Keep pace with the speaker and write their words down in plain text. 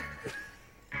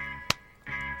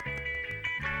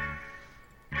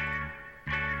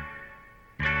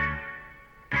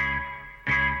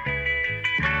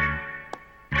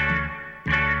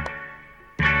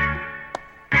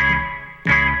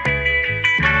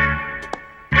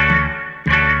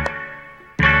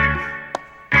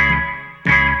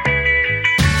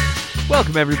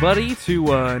Welcome, everybody,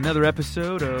 to another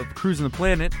episode of Cruising the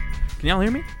Planet. Can y'all hear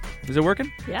me? Is it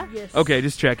working? Yeah. Yes. Okay,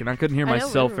 just checking. I couldn't hear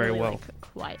myself very well.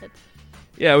 Quiet.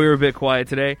 Yeah, we were a bit quiet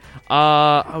today.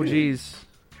 Oh, jeez.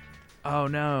 Oh,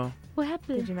 no. What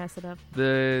happened? Did you mess it up?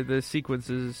 The sequence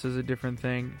is a different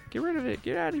thing. Get rid of it.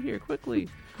 Get out of here quickly.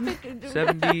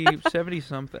 70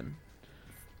 something.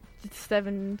 It's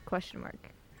 7 ?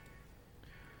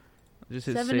 Just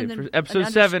hit 7 save and then for episode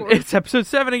an 7. underscore. It's episode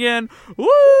 7 again. Woo!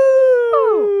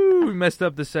 We messed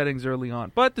up the settings early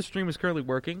on, but the stream is currently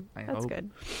working. I That's hope. good.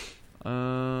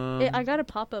 I got a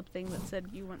pop-up thing that said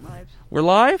you went live. We're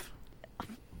live?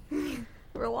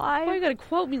 We're Why live. you gotta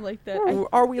quote me like that?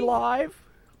 Are we live?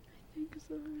 I think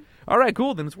so. All right,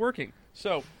 cool. Then it's working.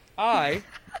 So I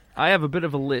have a bit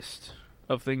of a list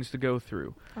of things to go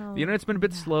through. Oh, The internet's been a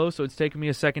bit slow, so it's taken me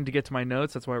a second to get to my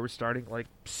notes. That's why we're starting like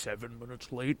 7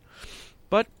 minutes late.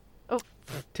 But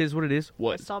tis what it is. I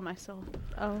What? saw myself.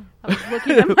 Oh. I was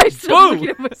looking at myself. Boom! Looking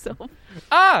at myself.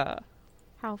 Ah!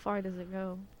 How far does it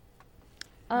go?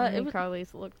 It was,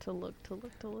 Carly's look.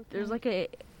 there's like a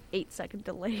 8-second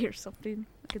delay or something.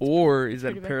 Like it's Or is that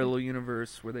a pretty parallel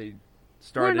universe where they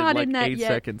started not like in that 8 yet.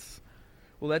 seconds?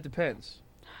 Well, that depends.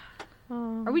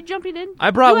 Oh. Are we jumping in?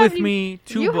 I brought You with haven't me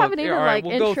 2 you books. haven't even, All right,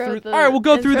 like, we'll go introed through. the- All right, we'll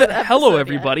go through intro the. the Hello, episode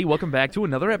everybody. Welcome back to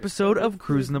another episode of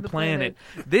Cruising the Planet.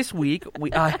 This week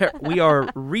we are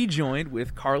rejoined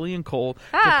with Carly and Cole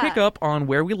to pick up on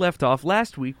where we left off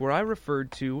last week, where I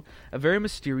referred to a very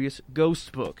mysterious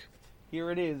ghost book. Here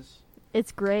it is,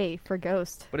 It's gray for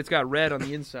ghost. but it's got red on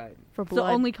the inside. For It's the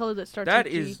blood. only color that starts That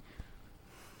with G. is.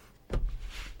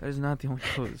 That is not the only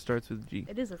color that starts with G.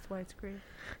 It is, that's why it's gray.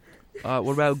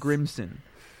 What about Grimson?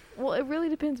 Well, it really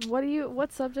depends.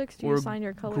 What subjects do you Or assign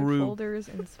your colored group. folders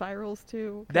and spirals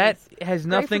to? 'Cause That has for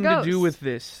nothing to do ghosts. with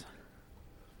this.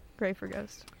 gray for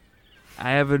ghost.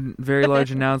 I have a very large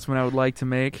announcement I would like to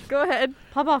make. Go ahead.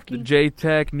 Pop off, The Key.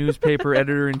 J-Tech newspaper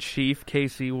editor-in-chief,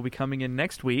 Casey, will be coming in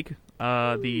next week,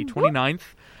 the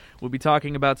 29th. We'll be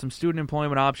talking about some student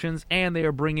employment options, and they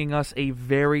are bringing us a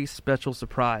very special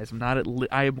surprise.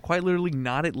 I am quite literally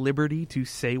not at liberty to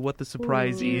say what the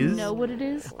surprise Do you is. know what it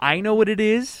is? I know what it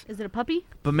is, Is it a puppy?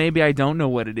 but maybe I don't know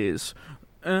what it is.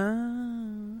 I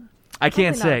can't Probably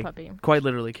not a say. puppy. Quite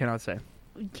literally, cannot say.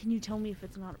 Can you tell me if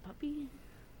it's not a puppy?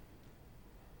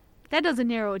 That doesn't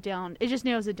narrow it down. It just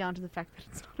narrows it down to the fact that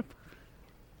it's not a puppy.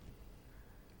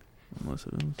 Unless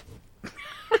it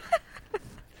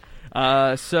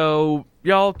is. So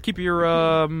y'all keep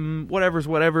your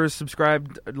whatever's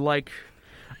subscribed, like.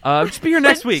 Just be here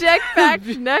next week. Check back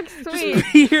next week.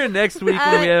 Just be here next week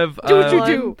when we have Do what you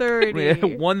do.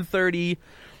 1:30. 1:30,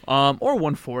 or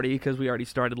 1:40 because we already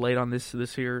started late on this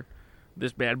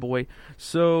bad boy.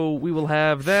 So we will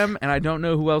have them, and I don't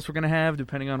know who else we're gonna have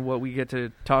depending on what we get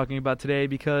to talking about today.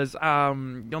 Because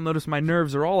you'll notice my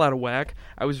nerves are all out of whack.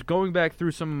 I was going back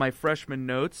through some of my freshman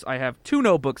notes. I have 2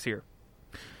 notebooks here.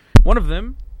 One of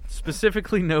them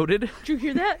specifically noted. Did you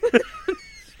hear that?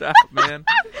 Stop, man.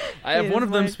 I have He one is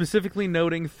of them like- specifically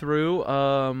noting through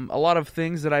a lot of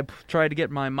things that I tried to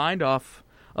get my mind off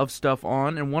of stuff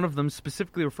on, and one of them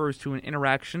specifically refers to an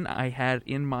interaction I had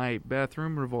in my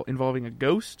bathroom involving a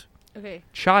ghost, Okay,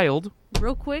 child.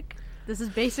 real quick. This is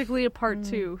basically a part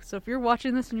 2. So if you're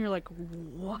watching this and you're like,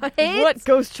 what? What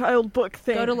ghost child book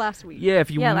thing? Go to last week. Yeah,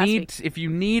 if you Yeah, last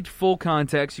need full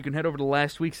context, you can head over to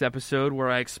last week's episode where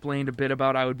I explained a bit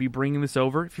about I would be bringing this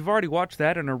over. If you've already watched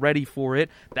that and are ready for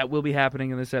it, that will be happening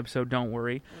in this episode. Don't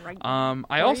worry. Right. I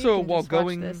Or you also, can while just watch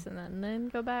going. this and then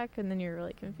go back, and then you're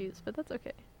really confused, but that's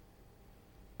okay.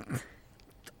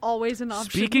 Always an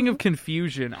option. Speaking of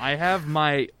confusion, I have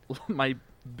my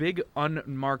big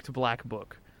unmarked black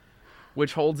book,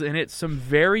 which holds in it some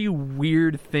very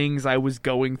weird things I was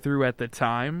going through at the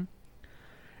time,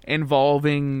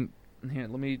 involving. Here,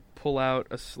 let me pull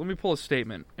a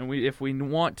statement, and if we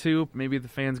want to, maybe the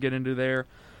fans get into there.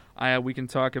 We can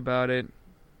talk about it.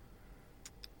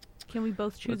 Can we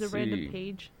both choose Let's a random see.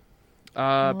 page?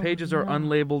 Pages are no.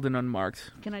 unlabeled and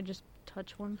unmarked. Can I just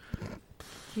touch one?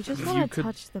 You just You want to could-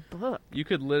 touch the book. You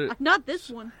could Not this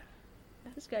one.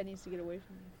 This guy needs to get away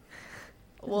from me.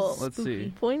 Well, Let's see.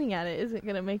 Spooky. pointing at it isn't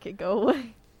going to make it go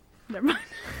away. Never mind.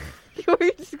 You're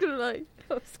just going to like...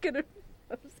 I was gonna.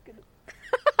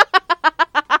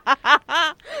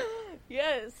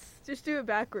 Yes. Just do it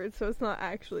backwards so it's not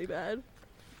actually bad.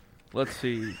 Let's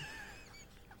see.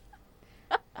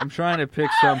 I'm trying to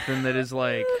pick something that is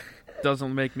like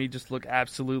doesn't make me just look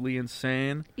absolutely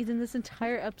insane. Ethan, this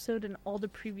entire episode and all the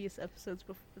previous episodes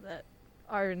before that.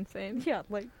 Are insane. Yeah,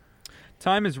 like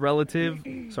Time is relative.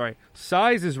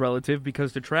 Size is relative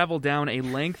because to travel down a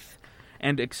length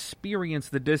and experience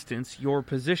the distance, your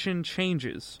position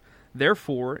changes.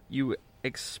 Therefore, you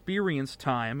experience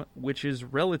time which is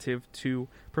relative to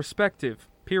perspective,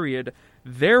 period.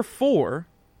 Therefore,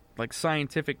 like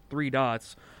scientific 3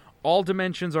 dots, all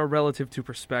dimensions are relative to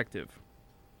perspective.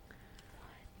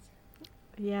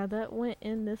 Yeah, that went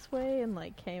in this way and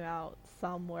like came out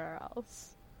somewhere else.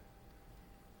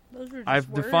 Those are just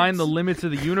I've defined the words. limits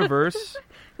of the universe.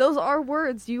 Those are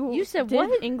words. You said did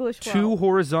what? English well. 2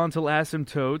 horizontal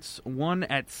asymptotes, one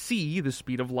at c, the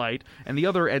speed of light, and the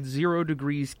other at 0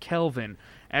 degrees Kelvin.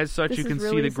 As such, This you is can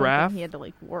really see the something graph. He had to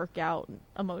like work out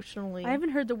emotionally. I haven't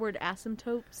heard the word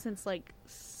asymptote since like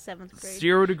 7th grade.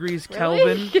 0 degrees Really?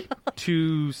 Kelvin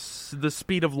to the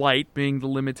speed of light being the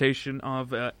limitation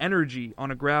of energy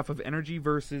on a graph of energy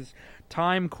versus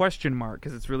time question mark,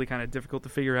 because it's really kind of difficult to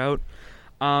figure out.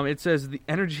 It says the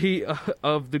energy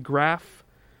of the graph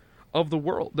of the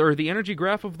world, or the energy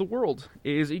graph of the world,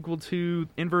 is equal to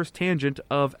inverse tangent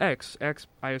of x. X,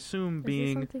 I assume, Is this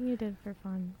being something you did for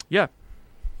fun? yeah,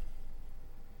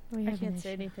 We I have can't an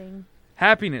say issue. anything.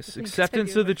 happiness, I think it's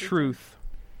acceptance of the February truth.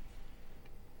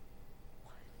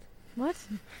 What?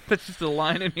 That's just a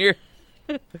line in here.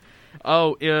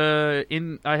 Oh,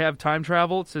 I have time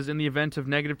travel. It says in the event of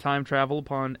negative time travel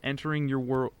upon entering your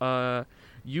world,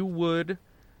 you would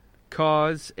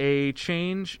cause a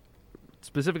change.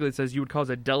 Specifically, it says you would cause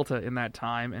a delta in that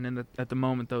time, and at the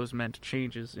moment, those meant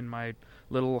changes in my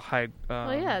little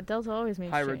Well, yeah, delta always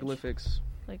means change. hieroglyphics.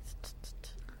 Like,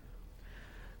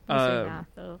 Uh, I say math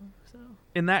though, so.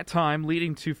 In that time,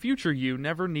 leading to future you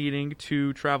never needing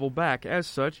to travel back. As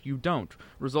such, you don't,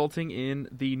 resulting in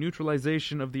the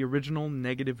neutralization of the original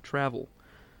negative travel.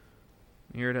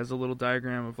 Here it has a little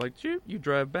diagram of like, you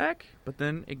drive back, but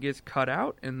then it gets cut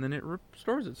out, and then it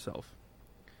restores itself.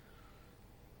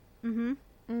 Mm-hmm.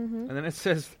 Mm-hmm. And then it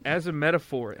says, as a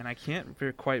metaphor, and I can't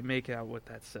quite make out what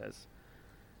that says.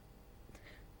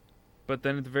 But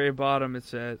then at the very bottom it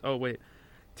says, oh wait,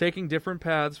 taking different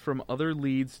paths from other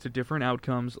leads to different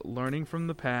outcomes, learning from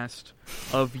the past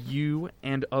of you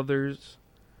and others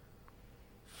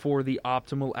for the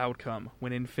optimal outcome.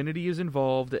 When infinity is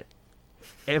involved,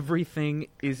 everything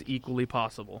is equally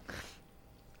possible.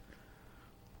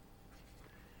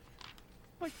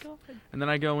 Oh my god. And then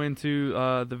I go into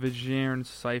the Vigenère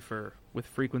cipher with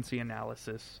frequency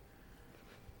analysis.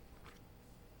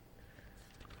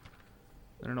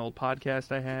 And an old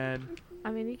podcast I had.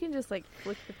 I mean, you can just like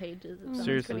flick the pages. It sounds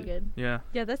Seriously. pretty good. Yeah.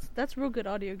 Yeah, that's real good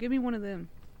audio. Give me one of them.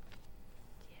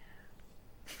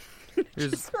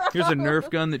 Here's a Nerf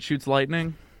gun that shoots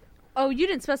lightning. Oh, you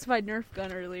didn't specify Nerf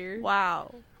gun earlier.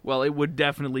 Wow. Well, it would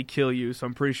definitely kill you, so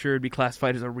I'm pretty sure it'd be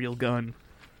classified as a real gun.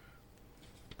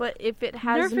 But if it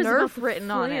has Nerf is about Nerf the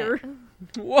written on flare. it,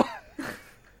 What?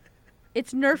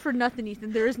 It's Nerf for nothing,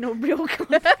 Ethan. There is no real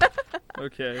gun.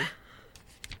 Okay.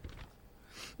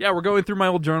 Yeah, we're going through my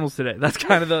old journals today. That's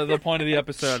kind of the point of the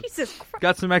episode. Jesus Christ.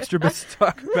 Got some extra bits to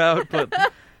talk about, but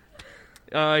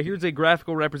here's a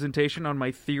graphical representation on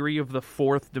my theory of the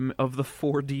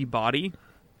 4D body.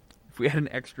 If we had an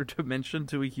extra dimension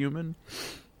to a human,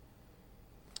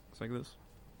 it's like this.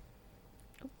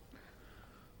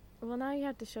 well, now you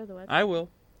have to show the website. I will.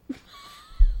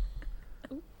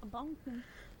 Ooh, a bong.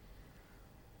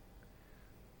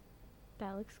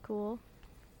 That looks cool.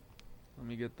 Let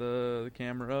me get the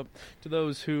camera up. To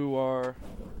those who are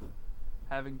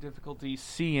having difficulty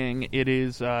seeing, it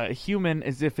is a human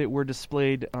as if it were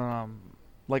displayed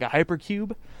like a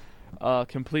hypercube,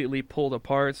 completely pulled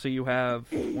apart. So you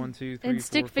have 1, 2, 3, In 4,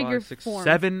 stick 5, figure 6, form.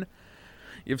 7.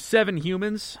 You have 7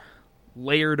 humans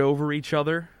layered over each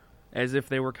other as if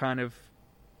they were kind of,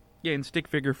 in stick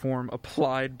figure form,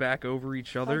 applied back over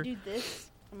each If I other. do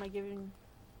this, am I giving...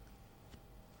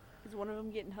 Is one of them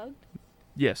getting hugged?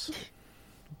 Yes.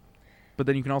 But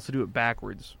then you can also do it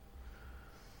backwards.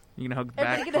 You can hug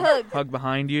back, Everybody get a hug. hug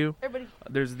behind you. Everybody...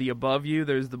 There's the above you,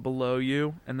 there's the below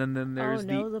you, and then there's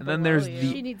no, the the then there's below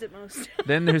She the needs it most.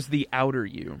 then there's the outer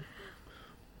you,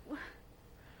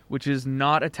 which is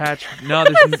not attached. No,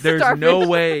 there's no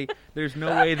way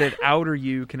that outer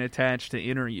you can attach to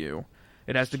inner you.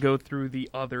 It has to go through the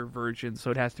other version, so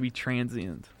it has to be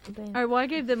transient. All right, well, I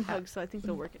gave them hugs, so I think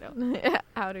they'll work it out.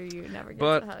 Outer you never gets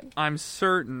But a hug. I'm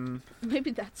certain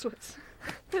Maybe that's what's...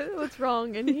 What's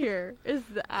wrong in here is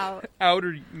the out.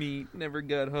 outer me never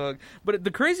got hugged. But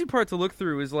the crazy part to look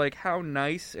through is like how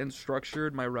nice and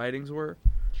structured my writings were.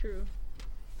 True.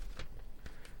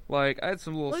 Like I had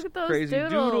some little Look at those crazy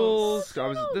doodles.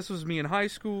 This was me in high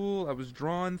school. I was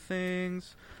drawing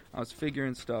things. I was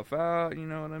figuring stuff out. You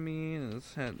know what I mean?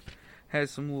 And had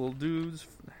some little dudes,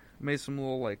 made some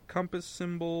little like compass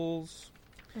symbols,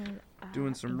 And,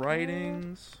 doing some and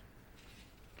writings.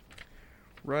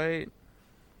 Right.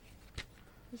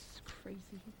 This is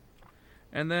crazy.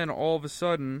 And then all of a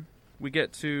sudden, we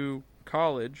get to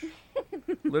college.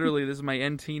 Literally, this is my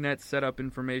NTNet setup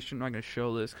information. I'm not going to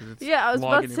show this because it's Yeah, I was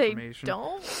about login to say, information.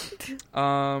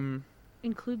 don't.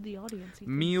 Include the audience.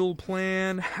 Ethan. Meal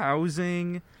plan,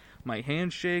 housing, my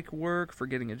handshake work for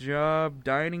getting a job,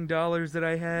 dining dollars that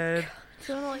I had,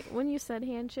 So, like, when you said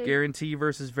handshake, guarantee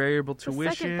versus variable The second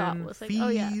tuition, thought was like, fees. oh,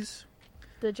 yeah.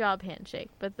 the job handshake.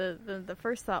 But the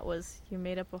first thought was you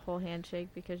made up a whole handshake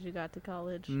because you got to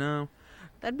college. No.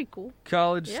 That'd be cool.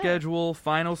 College Yeah. schedule,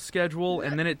 final schedule,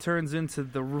 and then it turns into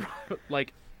the,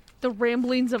 like, The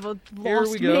ramblings of a Here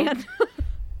lost we go. man.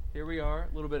 here we are.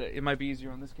 A little bit, it might be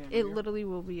easier on this camera. It here. literally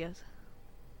will be us.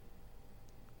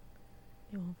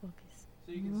 You won't focus.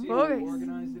 So you can see Focus. how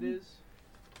organized it is.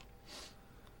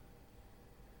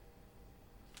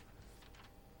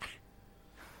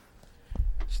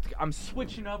 I'm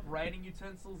switching up writing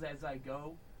utensils as I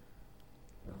go.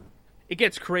 It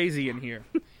gets crazy in here.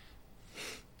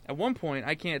 At one point,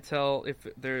 I can't tell if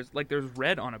there's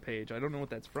red on a page. I don't know what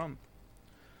that's from.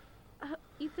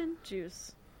 Ethan,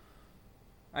 Juice.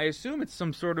 I assume it's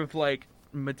some sort of, like,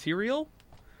 material.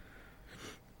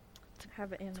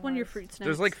 Have it analyzed. it's one of your fruit snacks.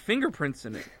 There's, like, fingerprints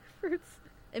in it. fruits.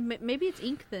 Maybe it's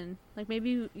ink then. Like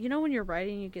maybe you know when you're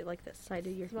writing, you get like the side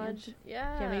of your Smudge. hand.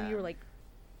 Yeah. Yeah, maybe you were like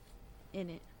in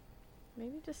it.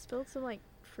 Maybe just spilled some like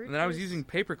fruit. And then I was juice. using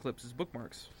paper clips as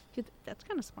bookmarks. That's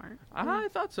kind of smart. I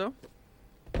thought so.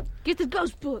 Get the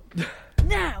ghost book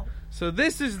now. So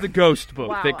this is the ghost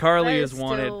book Wow, that Carly that has is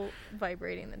wanted. Still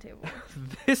vibrating the table.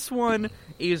 This one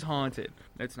is haunted.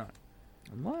 It's not.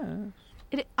 Unless...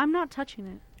 I'm not touching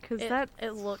it because that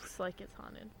It looks like it's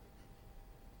haunted.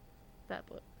 That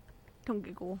book. don't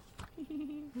giggle.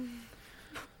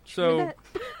 So,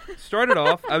 started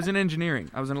off, I was in engineering.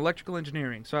 I was in electrical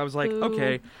engineering. So I was like, Ooh.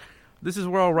 okay, this is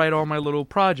where I'll write all my little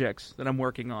projects that I'm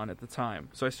working on at the time.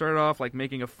 So I started off like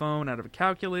making a phone out of a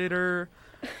calculator.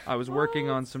 I was working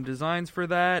on some designs for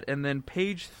that. And then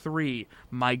page 3,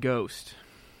 my ghost.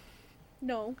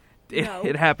 No. It, No.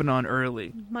 it happened on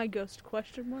early. My ghost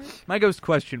question mark. My ghost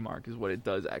question mark is what it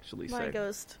does actually My say.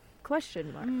 ghost.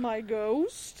 Question mark. My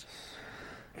ghost.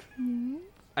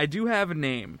 I do have a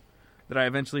name that I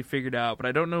eventually figured out, but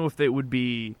I don't know if it would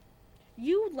be...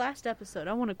 You last episode.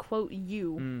 I want to quote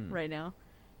you right now.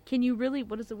 Can you really?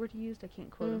 What is the word you used? I can't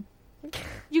quote him.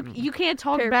 You can't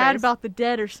talk bad Paraphrase. about the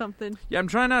dead or something. Yeah, I'm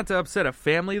trying not to upset a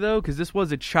family, though, because this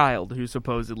was a child who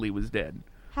supposedly was dead.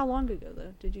 How long ago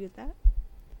though? Did you get that?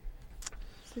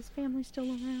 Is his family still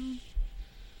around?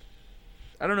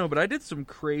 I don't know, but I did some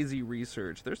crazy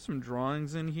research. There's some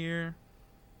drawings in here.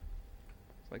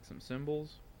 It's like some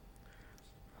symbols.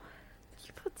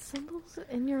 You put symbols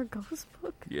in your ghost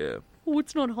book? Yeah. Oh,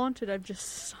 it's not haunted. I've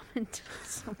just summoned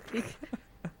something.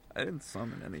 I didn't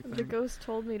summon anything. The ghost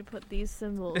told me to put these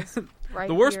symbols right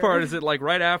The worst here. part is that, like,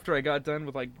 right after I got done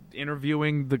with, like,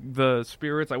 interviewing the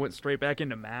spirits, I went straight back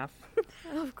into math.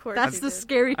 Of course. That's you the did.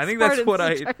 scary I think part that's of what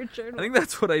this I- entire journal. I think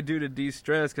that's what I do to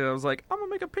de-stress, because I was like, I'm going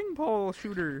to make a ping pong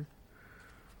shooter.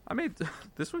 I made...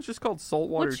 This one's just called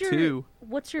Saltwater 2.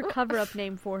 What's your cover-up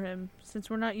name for him? Since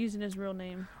we're not using his real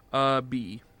name.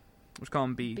 B. Let's call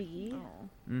him B. B. Oh.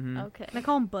 Mm-hmm. Okay. Can I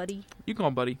call him Buddy? You call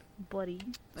him Buddy. Buddy.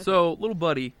 So, little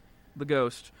Buddy, the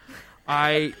ghost.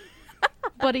 I...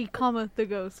 Buddy, comma the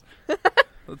ghost.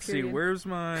 Let's see, Period. where's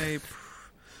my...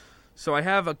 So I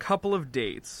have a couple of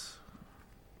dates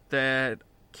that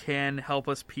can help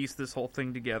us piece this whole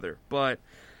thing together. But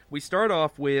we start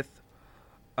off with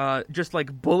just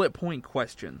like bullet point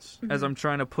questions as I'm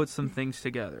trying to put some things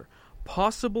together.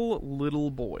 Possible little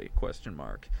boy, question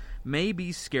mark. May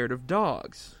be scared of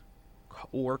dogs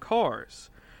or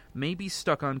cars. May be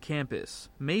stuck on campus.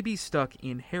 May be stuck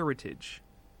in Heritage.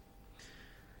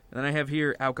 And then I have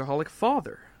here alcoholic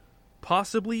father.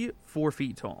 Possibly 4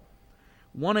 feet tall.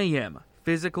 1 a.m.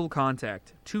 Physical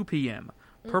contact. 2 p.m.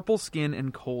 Purple skin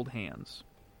and cold hands.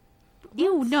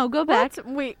 Ew, no, go back. What?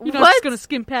 Wait, You're not what? just gonna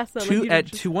skim past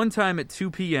that. One time at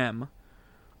 2 p.m.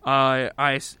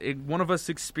 One of us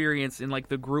experienced in like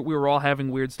the group. We were all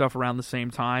having weird stuff around the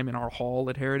same time in our hall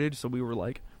at Heritage. So we were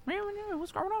like, "Man,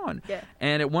 what's going on?" Yeah.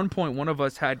 And at one point, one of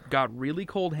us had got really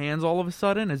cold hands all of a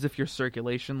sudden, as if your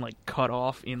circulation like cut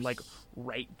off in like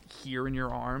right here in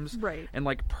your arms, Right. and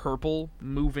like purple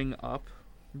moving up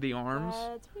the arms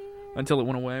That's weird. until it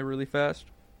went away really fast.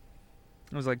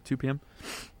 It was like 2 p.m.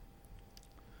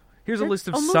 Here's a That's list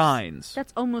of almost- signs.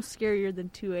 That's almost scarier than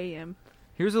 2 a.m.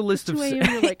 Here's a list of 2 a.m.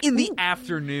 you're like, in the ooh.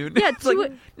 afternoon. Yeah, It's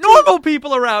like, normal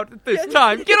people are out at this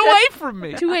time. Get away from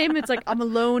me. 2 a.m. It's like I'm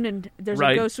alone and there's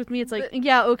Right. a ghost with me. It's like,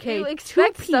 yeah, okay. You 2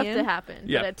 expect stuff p.m. to happen.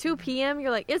 Yeah. But at 2 p.m.,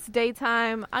 you're like, it's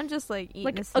daytime. I'm just like eating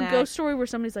Like a a snack. ghost story where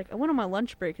somebody's like, I went on my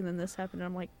lunch break and then this happened. And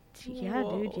I'm like, yeah,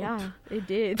 Whoa. dude, yeah, it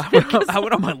did. I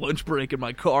went on my lunch break and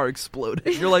my car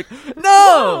exploded. You're like,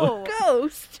 no!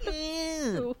 Ghost.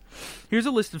 Ew. Here's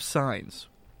a list of signs.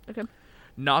 Okay.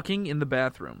 Knocking in the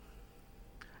bathroom.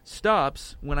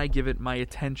 Stops when I give it my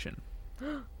attention.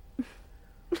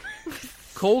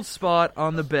 Cold spot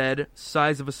on the bed,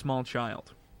 size of a small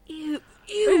child. Ew,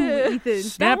 Ethan.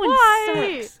 Snap- That one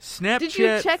Why? sucks. Did you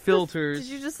Snapchat check filters. Did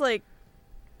you just like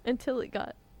until it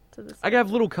got to this? I have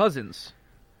little cousins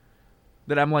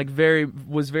that I'm like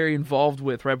was very involved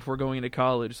with right before going into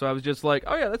college. So I was just like,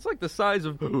 oh yeah, that's like the size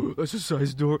of that's the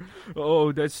size door.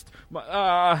 Oh, that's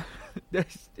my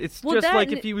it's Well, just that like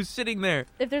and if he was sitting there.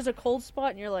 If there's a cold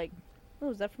spot and you're like,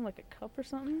 oh, is that from like a cup or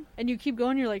something? And you keep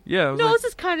going, you're like, Yeah, I was no, like- this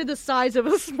is kind of the size of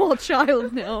a small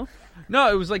child now.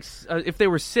 No, it was like if they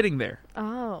were sitting there.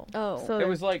 Oh. Oh. So It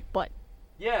was like butt.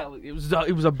 yeah, it was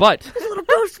a butt. A little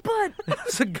ghost butt. It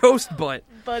was a ghost butt.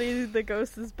 Buddy the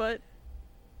Ghost's butt.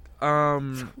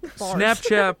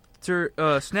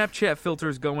 Snapchat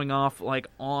filters going off like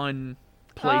on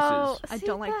places. Oh, I see,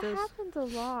 don't like that those. happens a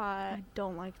lot. I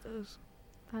don't like those.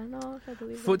 I don't know if I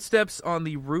believe it. Footsteps on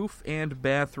the roof and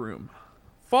bathroom.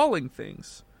 Falling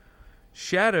things.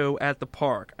 Shadow at the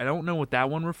park. I don't know what that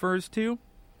one refers to.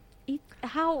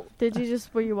 How? Did you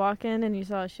just were you walking and you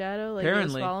saw a shadow like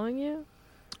Apparently. it was following you?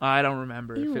 I don't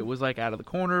remember if Ew. it was like out of the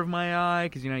corner of my eye,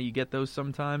 because you get those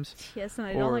sometimes. Yes, and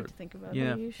I Or- don't like to think about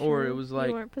yeah. it. Are you or sure it was like-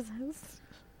 you weren't possessed.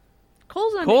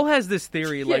 Cole's on Cole has this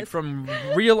theory, like Yes. from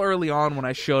real early on when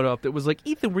I showed up, that was like,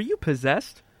 Ethan, were you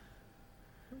possessed?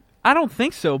 I don't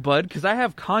think so, bud, because I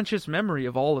have conscious memory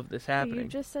of all of this happening. You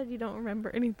just said you don't remember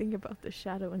anything about the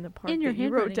shadow in the park In your that you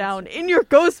wrote handwriting, down it's- in your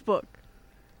ghost book.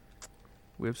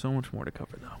 We have so much more to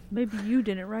cover, though. Maybe you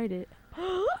didn't write it.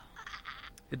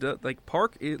 It does, like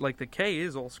park, like the K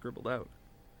is all scribbled out.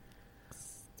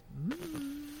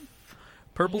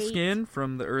 Purple Hate. skin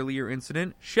from the earlier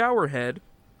incident. Shower head.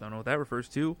 Don't know what that refers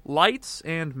to. Lights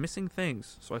and missing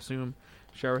things. So I assume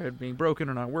shower head being broken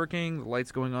or not working. The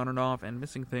lights going on and off, and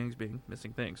missing things being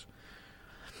missing things.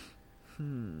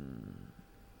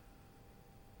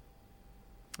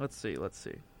 Let's see.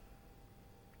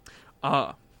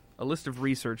 A list of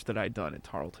research that I'd done at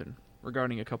Tarleton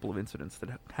regarding a couple of incidents that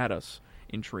had us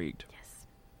intrigued. Yes.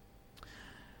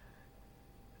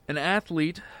 An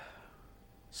athlete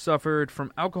suffered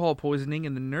from alcohol poisoning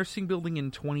in the nursing building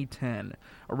in 2010.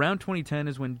 Around 2010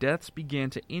 is when deaths began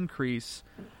to increase.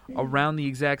 Around the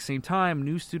exact same time,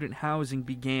 new student housing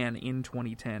began in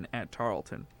 2010 at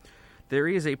Tarleton. There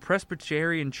is a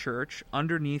Presbyterian church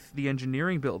underneath the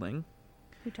engineering building.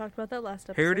 We talked about that last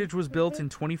episode. Heritage was built in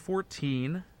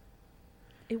 2014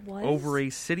 It was over a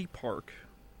city park.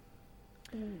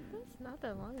 That's not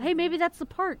that long. Hey, maybe that's the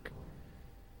park.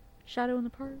 Shadow in the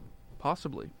park.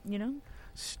 Possibly. You know.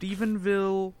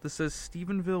 Stephenville, this says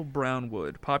Stephenville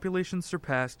Brownwood. Population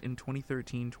surpassed in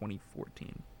 2013-2014.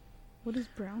 What is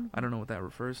brown? I don't know what that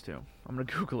refers to. I'm going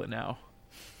to Google it now.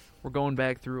 We're going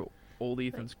back through old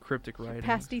Ethan's cryptic writing.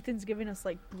 Past Ethan's giving us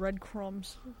like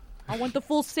breadcrumbs. I want the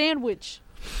full sandwich.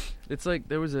 It's like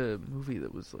there was a movie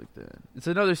that was like that. It's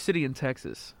another city in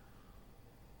Texas.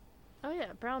 Oh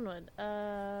yeah, Brownwood.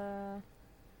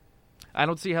 I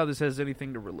don't see how this has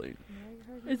anything to relate.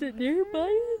 Is it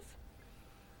nearby us?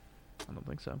 I don't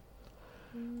think so.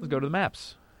 Let's go to the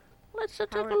maps. Let's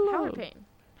take a Howard, look. Howard Payne.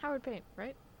 Howard Payne,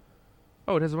 right?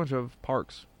 Oh, it has a bunch of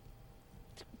parks.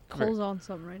 Cole's on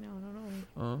something right now. I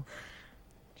don't know.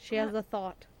 She has a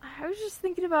thought. I was just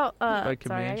thinking about. Like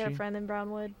Sorry, I got Comanche? a friend in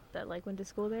Brownwood that like went to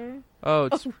school there. Oh,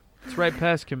 it's right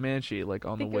past Comanche, like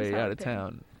on the think it was way out Howard of Payne.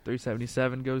 town.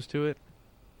 377 goes to it.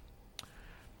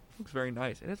 Looks very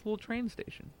nice. It has a little train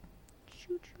station.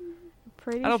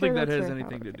 Pretty I don't think sure that that's has where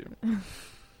anything to Howard do.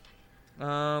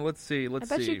 Payne- Let's see. I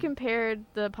bet you compared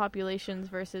the populations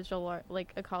versus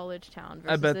like a college town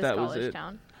versus I bet this that was college it.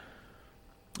 town.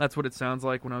 That's what it sounds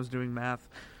like when I was doing math.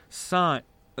 Sign.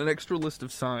 An extra list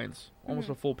of signs. Almost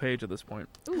a full page at this point.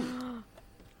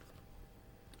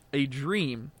 A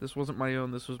dream. This wasn't my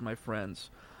own. This was my friend's.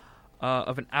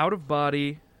 Of an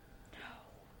out-of-body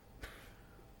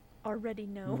Already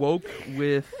know. woke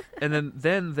with... And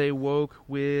then they woke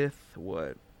with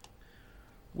what?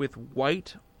 With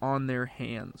white on their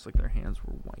hands. Like their hands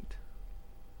were white.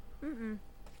 Mm-mm.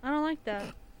 I don't like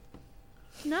that.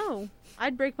 No.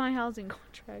 I'd break my housing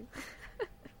contract.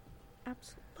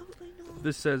 Absolutely not.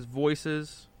 This says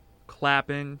voices,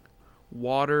 clapping,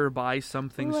 water by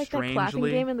something Ooh, like strangely. that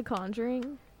clapping game in The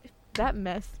Conjuring. That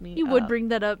messed me You up. would bring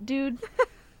that up, dude.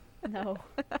 No.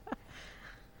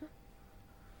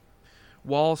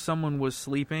 While someone was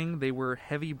sleeping, they were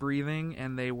heavy breathing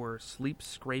and they were sleep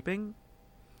scraping.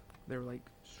 They were like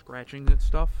scratching at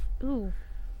stuff. Ooh.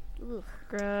 Ugh,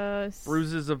 gross.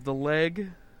 Bruises of the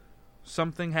leg.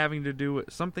 Something happening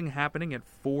at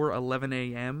 4:11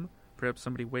 a.m. Perhaps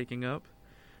somebody waking up.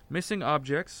 Missing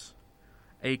objects.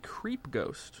 A creep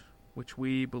ghost, which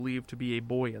we believed to be a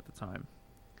boy at the time.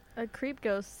 A creep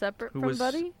ghost separate Who from was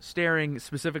Buddy? staring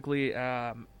specifically,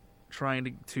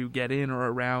 trying to get in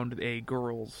or around a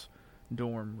girl's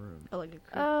dorm room. Oh, like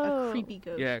a Oh. creepy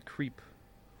ghost. Yeah, creep.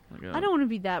 Like I don't want to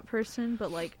be that person,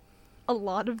 but like a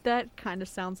lot of that kind of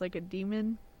sounds like a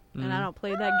demon, and I don't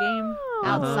play that game Oh.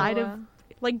 outside of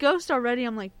like Ghost already.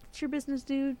 I'm like, it's your business,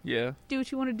 dude. Yeah. Do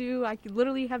what you want to do. I could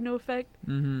literally have no effect.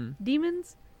 Mm-hmm.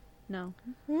 Demons, no.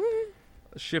 I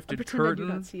Shifted pretend I do curtain.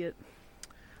 not see it.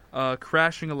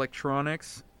 Crashing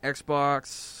electronics,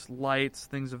 Xbox, lights,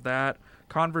 things of that.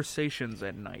 Conversations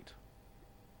at night.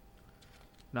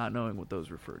 Not knowing what those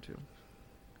refer to.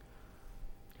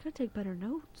 Gotta take better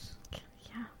notes.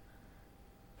 Yeah.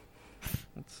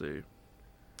 Let's see.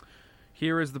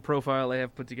 Here is the profile I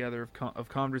have put together of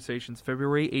conversations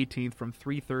February 18th from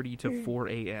 3:30 to 4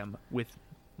 a.m. with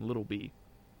little b.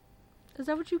 Is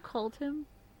that what you called him?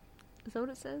 Is that what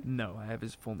it says? No, I have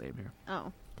his full name here.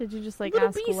 Oh. Did you just like Little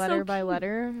ask B's letter so by cute.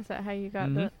 letter? Is that how you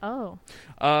got the? Oh.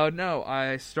 No,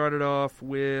 I started off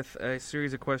with a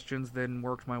series of questions, then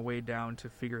worked my way down to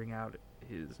figuring out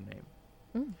his name.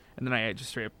 Mm. And then I just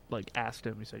straight up like asked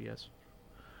him. He said yes.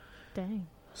 Dang.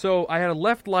 So I had a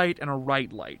left light and a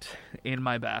right light in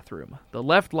my bathroom. The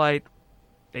left light,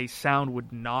 a sound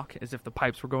would knock as if the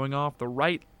pipes were going off. The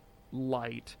right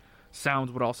light,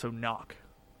 sounds would also knock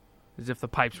as if the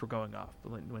pipes were going off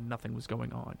when nothing was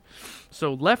going on.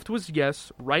 So left was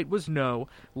yes, right was no.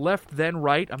 Left then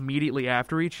right immediately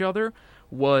after each other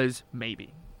was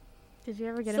maybe. Did you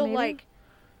ever get So a maybe? like,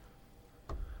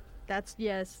 that's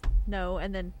yes, no,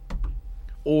 and then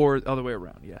Or the other way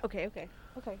around, yeah. okay.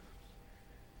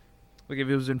 Like if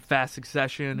it was in fast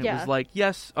succession, it Yeah. was like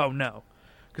yes, oh no.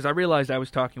 Because I realized I was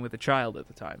talking with a child at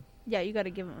the time. Yeah, you got to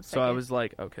give him a second. So I was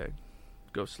like, okay,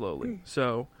 go slowly.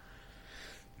 So,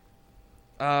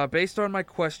 based on my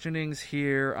questionings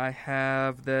here, I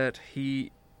have that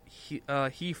he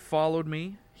followed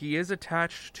me. He is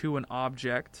attached to an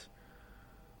object.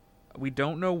 We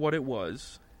don't know what it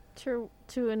was. to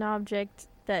an object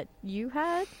that you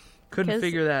had Couldn't 'Cause-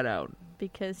 figure that out.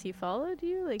 because he followed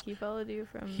you. Like he followed you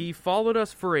from. He followed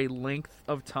us for a length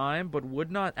of time, but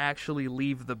would not actually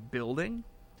leave the building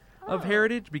of Oh.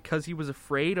 Heritage because he was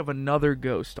afraid of another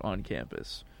ghost on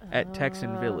campus at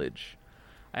Texan Village.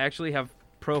 I actually have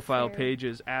profile Fair.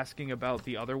 pages asking about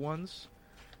the other ones.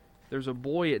 There's a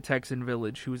boy at Texan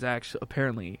Village who's actually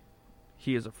apparently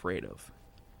he is afraid of.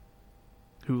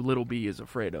 Who Little B is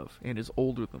afraid of and is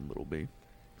older than Little B.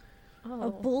 Oh.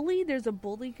 a bully. There's a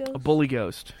bully ghost. A bully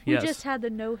ghost. We Yes. just had the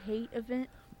no hate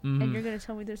event, Mhm. and you're gonna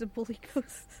tell me there's a bully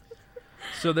ghost.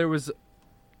 So there was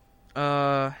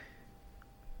let's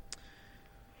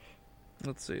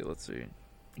see.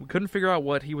 We couldn't figure out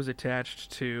what he was attached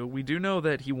to. We do know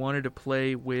that he wanted to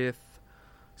play with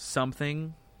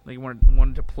something. Like he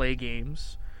wanted to play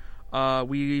games.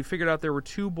 We figured out there were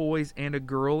 2 boys and a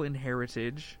girl in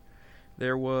Heritage.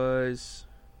 There was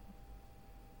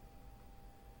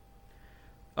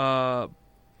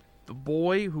the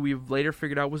boy who we later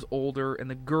figured out was older, and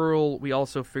the girl we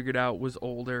also figured out was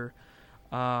older.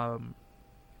 Well,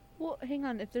 hang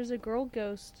on. If there's a girl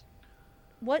ghost,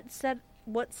 what set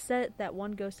that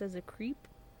one ghost as a creep?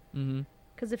 Mhm.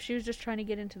 Because if she was just trying to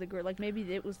get into the girl, like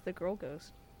maybe it was the girl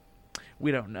ghost.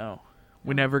 We don't know.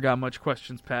 We never got much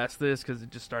questions past this because it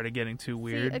just started getting too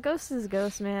weird. See, a ghost is a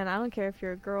ghost, man. I don't care if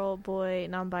you're a girl, boy,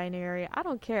 non-binary. I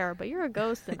don't care, but you're a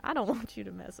ghost, and I don't want you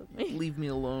to mess with me. Leave me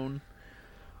alone.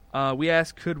 We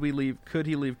asked, could he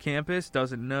leave campus?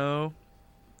 Doesn't know.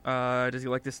 Does he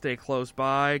like to stay close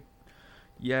by?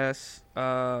 Yes.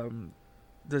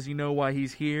 Does he know why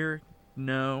he's here?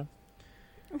 No.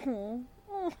 Oh,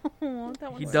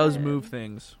 that He one's does sad. move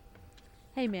things.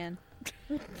 Hey, man.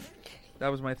 That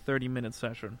was my 30-minute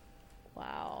session.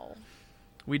 Wow.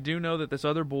 We do know that this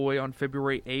other boy on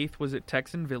February 8th was at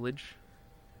Texan Village.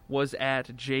 Was at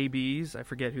JB's. I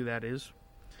forget who that is.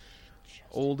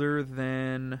 Older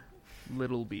than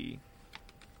Little B.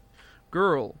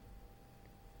 Girl.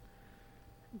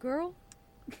 Girl?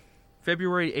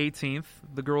 February 18th,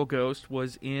 the girl ghost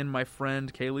was in my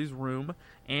friend Kaylee's room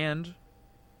and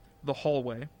the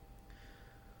hallway.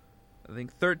 I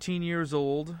think 13 years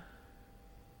old.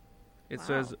 It Wow.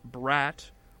 says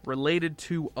brat related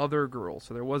to other girl.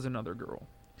 So there was another girl.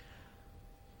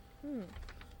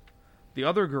 The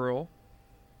other girl,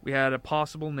 we had a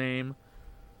possible name.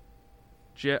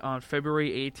 On February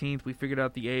 18th, we figured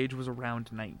out the age was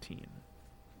around 19.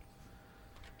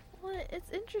 Well,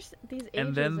 it's interesting. These ages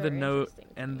And then are the note,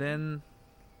 interesting to and me. then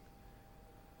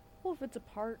Well, if it's a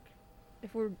park,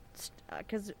 if we're,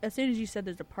 because as soon as you said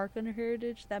there's a park under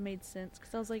Heritage, that made sense.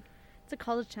 Because I was like, it's a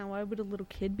college town. Why would a little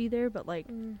kid be there? But like,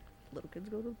 little kids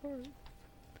go to the park.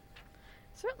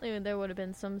 Certainly there would have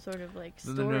been some sort of like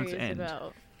Then the notes stories end.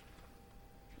 about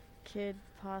kid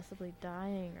possibly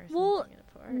dying or something Well, in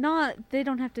a park. Not, they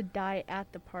don't have to die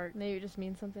at the park. Maybe it just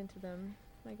means something to them,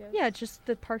 I guess. Yeah, just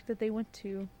the park that they went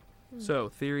to. so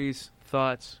theories,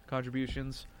 thoughts,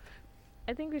 contributions.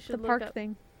 I think we should The look park up,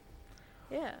 thing.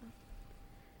 Yeah.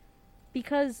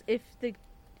 Because if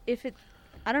it,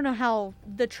 I don't know how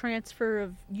the transfer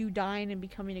of you dying and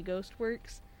becoming a ghost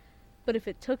works, but if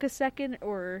it took a second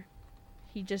or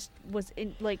he just was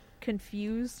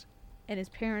confused and his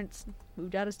parents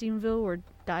moved out of Stephenville or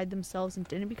died themselves and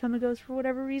didn't become a ghost for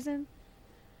whatever reason,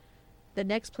 the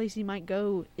next place he might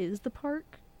go is the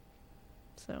park.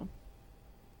 So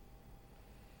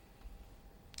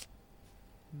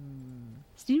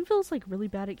Stephenville's like really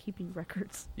bad at keeping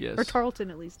records. Yes. Or Tarleton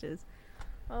at least is.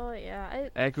 Oh yeah.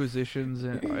 Acquisitions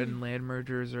and land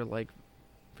mergers are like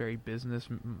very business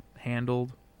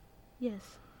handled.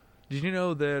 Yes. Did you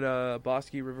know that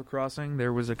Bosque River Crossing,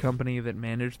 there was a company that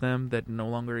managed them that no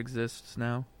longer exists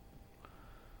now?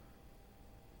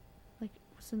 Like,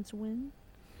 since when?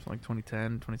 It's like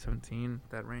 2010, 2017,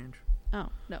 that range. Oh,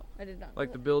 no, I did not.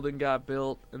 Like the building got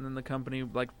built, and then the company,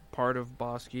 like part of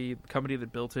Bosque, the company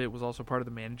that built it was also part of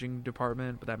the managing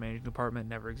department, but that managing department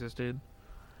never existed.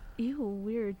 Ew,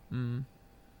 weird. Mm.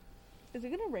 Is it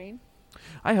gonna rain?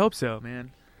 I hope so,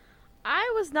 man. I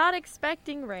was not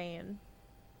expecting rain.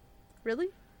 Really?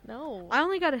 No. I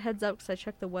only got a heads up because I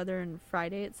checked the weather and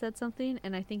Friday it said something,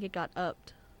 and I think it got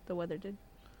upped. The weather did.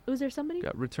 Was there somebody?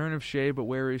 Got Return of Shay, but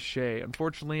where is Shay?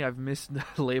 Unfortunately, I've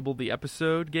mislabeled the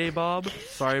episode, Gay Bob.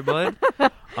 Sorry, bud. All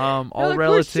like, "Where's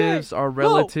relatives Shay?" are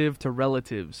relative to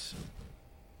relatives.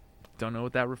 Don't know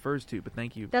what that refers to, but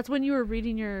thank you. That's when you were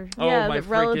reading your. Yeah, my the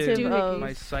relative freaking- of-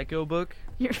 my psycho book.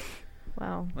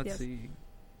 Wow. Let's Yes. see.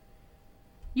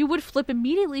 You would flip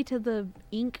immediately to the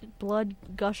ink, blood,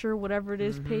 gusher, whatever it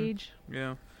is Mhm. page.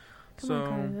 Yeah. Come so on,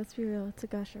 Carly, let's be real. It's a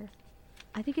gusher.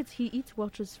 I think it's he eats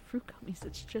Welch's fruit gummies.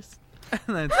 It's just.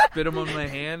 and then spit them on my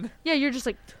hand. Yeah, you're just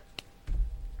like.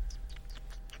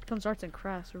 Comes arts and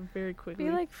crafts very quickly.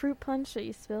 Be like fruit punch that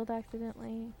you spilled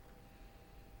accidentally.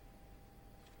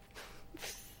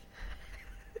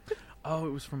 Oh,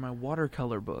 it was from my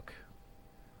watercolor book.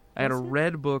 I had a Was it?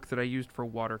 red book that I used for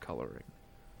watercoloring,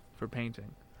 for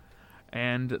painting.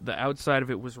 And the outside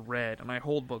of it was red. And I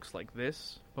hold books like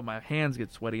this, but my hands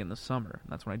get sweaty in the summer.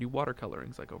 And that's when I do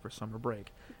watercolorings, like over summer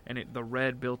break. And the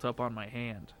red built up on my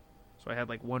hand. So I had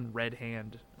like one red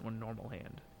hand, one normal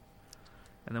hand.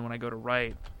 And then when I go to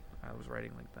write, I was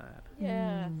writing like that.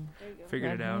 Yeah. Mm. There you go.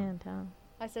 Figured it out. Hand, huh?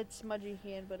 I said smudgy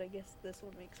hand, but I guess this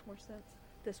one makes more sense.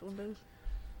 This one does.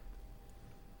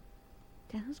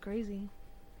 Damn, that's crazy.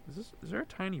 Is there a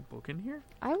tiny book in here?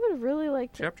 I would really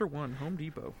like to. Chapter 1, Home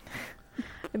Depot.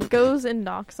 It goes and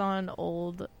knocks on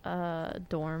old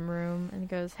dorm room and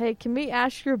goes, "Hey, can we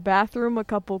ask your bathroom a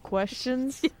couple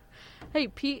questions?" Hey,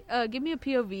 give me a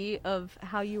POV of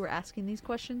how you were asking these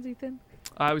questions, Ethan.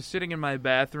 I was sitting in my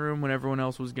bathroom when everyone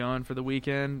else was gone for the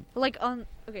weekend. Like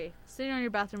sitting on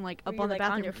your bathroom, like up Were you, on the like, on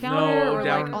bathroom your counter, No, or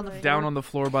down, like on the floor? down on the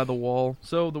floor by the wall.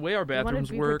 So the way our You wanted bathrooms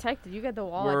to be work, protected. You got the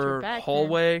wall at your we're back. man.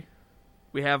 hallway.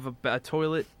 We have a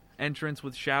toilet entrance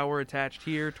with shower attached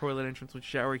here, toilet entrance with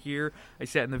shower here. I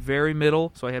sat in the very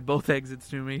middle, so I had both exits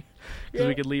to me because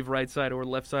we could leave right side or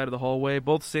left side of the hallway.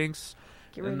 Both sinks.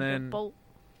 Get rid and of the then- bolt.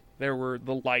 There were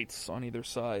the lights on either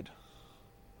side.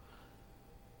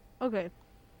 Okay.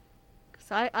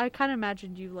 Cause I kind of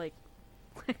imagined you like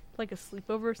like a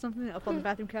sleepover or something up on the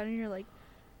bathroom counter, and you're like,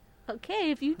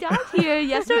 okay, if you died here,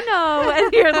 yes or no,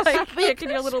 and you're like kicking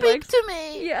your little legs. to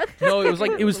me. Yeah. No, it was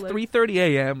like it was Little legs. 3:30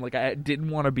 a.m. Like I didn't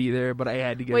want to be there, but I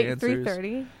had to get Wait, answers.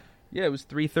 3:30. Yeah, it was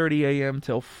 3:30 a.m.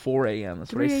 till 4 a.m.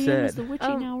 That's what 3 I a.m. said. is the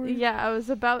witching hour. Yeah, I was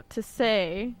about to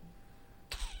say.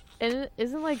 And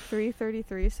isn't like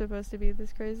 3:33 supposed to be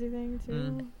this crazy thing too?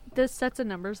 Mm. The sets of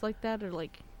numbers like that are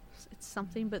like it's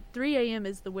something, but 3 a.m.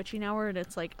 is the witching hour, and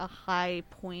it's like a high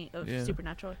point of Yeah.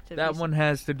 supernatural activity. That one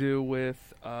has to do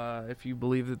with, if you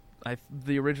believe that,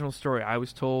 the original story I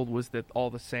was told was that all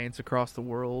the saints across the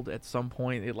world, at some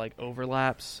point, it like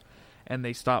overlaps, and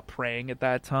they stop praying at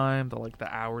that time. The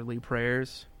hourly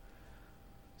prayers.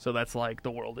 So that's like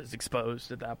the world is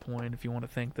exposed at that point. If you want to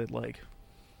think that like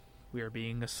we are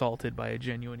being assaulted by a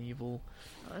genuine evil.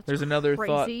 Oh, that's There's another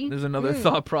thought. crazy. There's another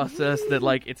thought process that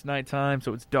like it's nighttime,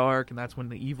 so it's dark, and that's when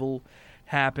the evil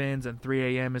happens. And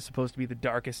 3 a.m. is supposed to be the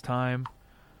darkest time.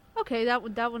 Okay, that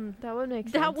one That would make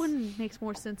sense. that one makes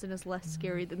more sense and is less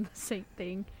scary than the same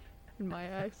thing in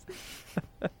my eyes.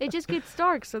 It just gets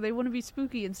dark, so they want to be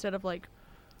spooky instead of like,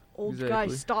 old Exactly.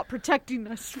 guys, stop protecting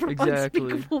us from Exactly.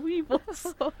 unspeakable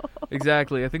evils.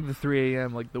 Exactly. I think the 3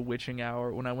 a.m., like the witching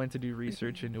hour, when I went to do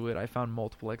research into it, I found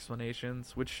multiple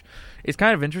explanations, which is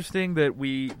kind of interesting that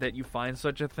you find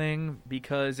such a thing,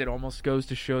 because it almost goes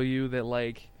to show you that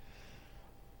like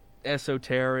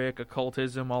esoteric,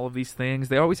 occultism, all of these things,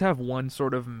 they always have one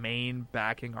sort of main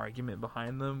backing argument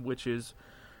behind them, which is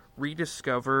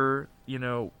rediscover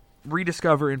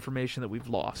information that we've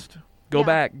lost. Go Yeah.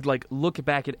 back, like, look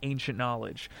back at ancient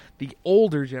knowledge. The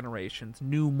older generations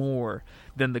knew more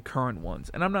than the current ones.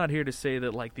 And I'm not here to say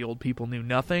that, like, the old people knew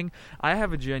nothing. I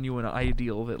have a genuine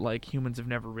ideal that, like, humans have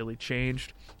never really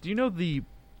changed. Do you know the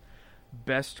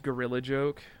best gorilla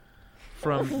joke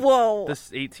from Whoa.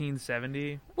 this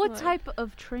 1870 What What? type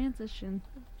of transition?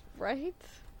 Right?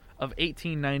 of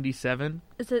 1897?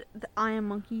 Is it the I Am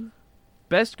Monkey?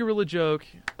 Best gorilla joke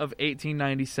of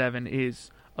 1897 is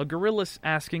a gorilla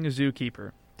asking a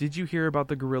zookeeper, "Did you hear about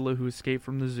the gorilla who escaped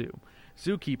from the zoo?"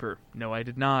 Zookeeper, "No, I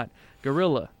did not."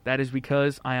 Gorilla, "That is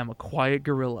because I am a quiet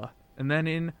gorilla." And then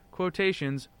in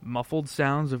quotations, muffled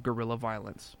sounds of gorilla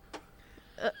violence.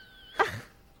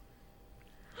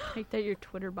 Make that your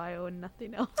Twitter bio and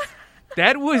nothing else.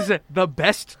 That was the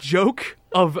best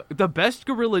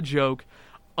gorilla joke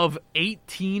of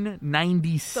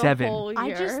 1897. The whole I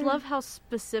year. just love how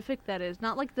specific that is.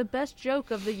 Not like the best joke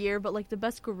of the year, but like the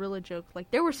best gorilla joke. Like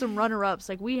there were some runner-ups.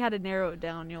 Like we had to narrow it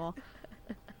down, y'all.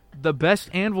 The best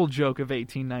anvil joke of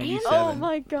 1897. Oh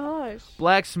my gosh.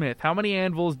 Blacksmith, "How many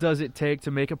anvils does it take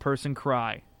to make a person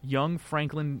cry?" Young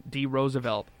Franklin D.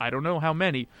 Roosevelt, "I don't know how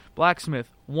many."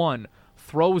 Blacksmith, 1.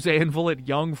 Throws anvil at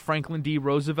young Franklin D.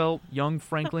 Roosevelt. Young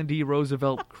Franklin D.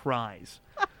 Roosevelt cries.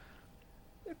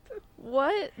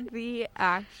 What the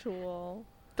actual?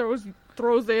 Throws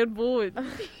anvil. And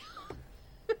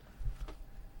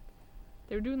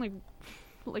they were doing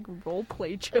like role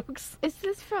play jokes. Is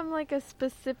this from like a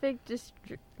specific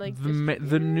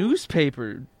The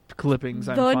newspaper clippings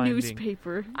I'm The finding.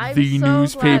 newspaper. I'm The so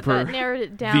newspaper. Glad that narrowed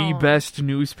it down. The best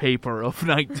newspaper of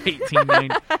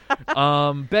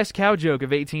 1890. Best cow joke of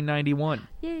 1891.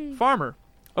 Yay. Farmer,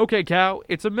 "Okay, cow,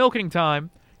 it's a milking time."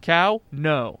 Cow,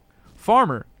 "No."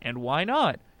 Farmer, "And why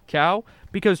not?" Cow,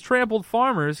 "Because trampled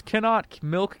farmers cannot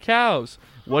milk cows."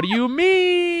 What do you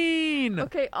mean?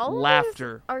 Okay, all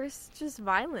Laughter. of these are just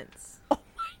violence.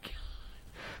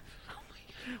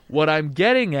 What I'm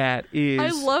getting at is I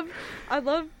love.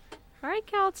 All right,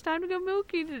 Cal, it's time to go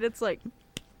milking, and it's like,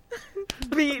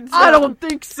 I don't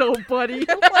think so, buddy.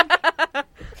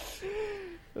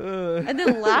 And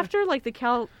then laughter, like the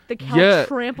cow Yeah,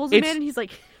 tramples him it's- in, and he's like,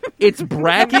 it's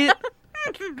bracket,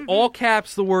 all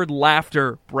caps, the word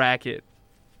laughter, bracket.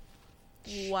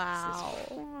 Wow.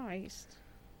 Christ.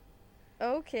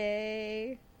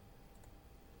 Okay.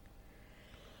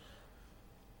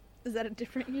 Is that a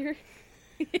different year?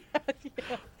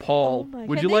 Paul, Oh my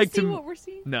would Can you they like see to... what we're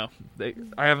seeing? No,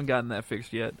 I haven't gotten that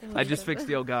fixed yet. I just fixed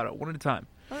the Elgato, one at a time.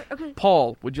 Okay.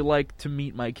 Paul, would you like to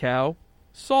meet my cow?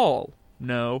 Saul,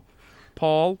 no.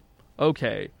 Paul,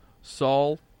 okay.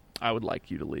 Saul, I would like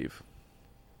you to leave.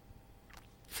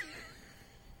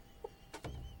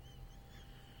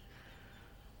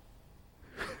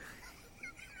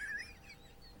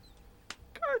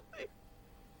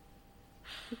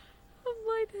 I'm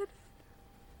lightheaded.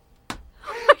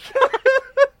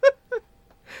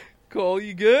 Cole,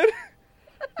 you good?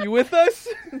 You with us?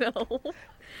 No.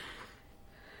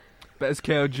 Best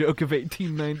cow joke of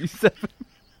 1897.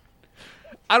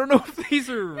 I don't know if these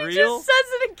are He real. just says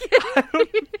it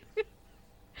again.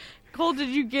 Cole, did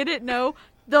you get it? No.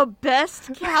 The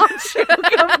best cow joke of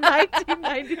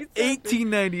 1997.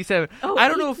 1897. Oh, I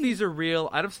don't know if 18. these are real.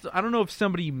 I don't know if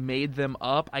somebody made them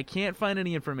up. I can't find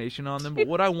any information on them. But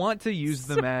what I want to use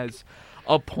them as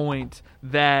a point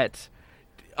that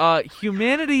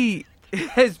humanity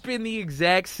has been the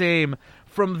exact same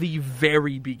from the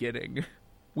very beginning.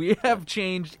 We have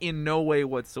changed in no way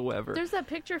whatsoever. There's that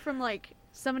picture from like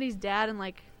somebody's dad in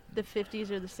like the 50s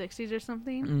or the 60s or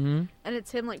something, Mm-hmm. and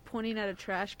it's him like pointing at a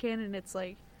trash can, and it's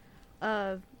like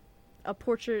a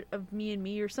portrait of me and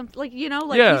me or something, like, you know,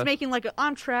 like Yeah. he's making like a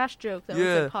 "I'm trash" joke that was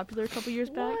Yeah. like popular a couple years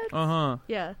back. What? Uh-huh.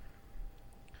 Yeah.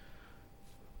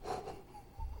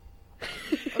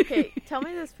 Okay, Okay, tell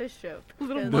me this fish joke.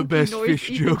 Little The monkey best noise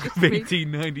fish Ethan joke just of made.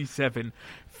 1897.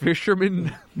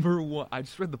 Fisherman number 1. I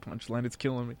just read the punchline. It's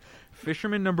killing me.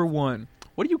 Fisherman number 1.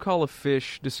 What do you call a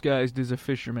fish disguised as a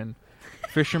fisherman?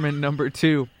 Fisherman number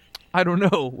 2. I don't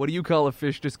know. What do you call a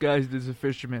fish disguised as a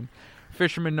fisherman?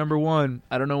 Fisherman number 1.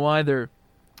 I don't know either.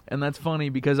 And that's funny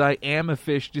because I am a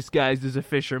fish disguised as a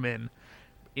fisherman.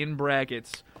 In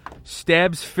brackets.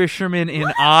 Stabs fisherman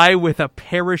in eye with a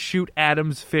parachute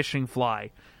Adams fishing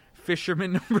fly.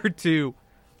 Fisherman number 2.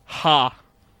 Ha.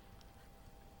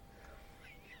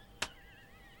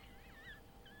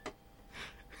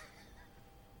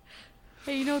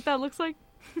 Hey, you know what that looks like?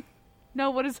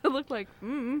 No, what does it look like?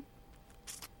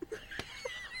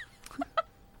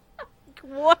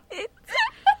 What?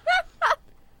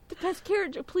 The best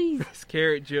carrot joke, please. Best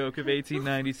carrot joke of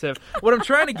 1897. What I'm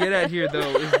trying to get at here,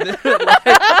 though, is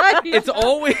that it's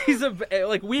always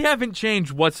like we haven't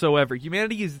changed whatsoever.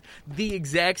 Humanity is the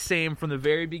exact same from the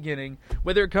very beginning.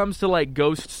 Whether it comes to like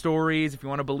ghost stories, if you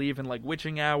want to believe in like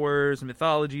witching hours,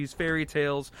 mythologies, fairy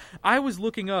tales. I was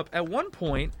looking up at one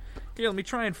point. Here, let me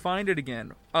try and find it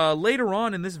again. Later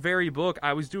on in this very book,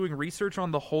 I was doing research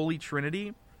on the Holy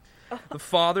Trinity. The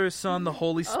Father, Son, the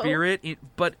Holy Spirit,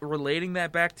 but relating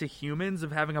that back to humans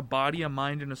of having a body, a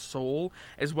mind, and a soul,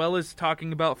 as well as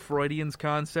talking about Freudian's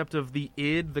concept of the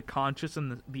id, the conscious,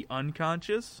 and the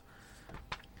unconscious.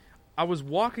 I was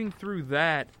walking through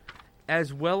that,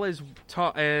 as well as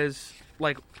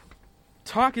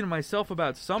talking to myself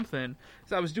about something.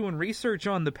 So I was doing research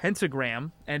on the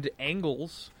pentagram and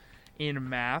angles in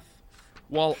math,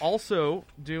 while also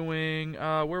doing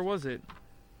where was it?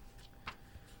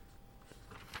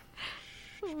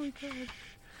 Oh my god.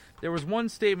 There was one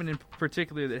statement in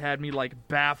particular that had me like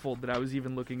baffled that I was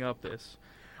even looking up this.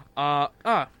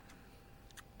 Sorry.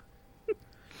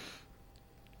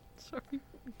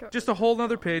 Just a whole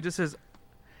other page. It says,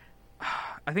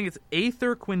 I think it's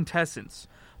aether quintessence.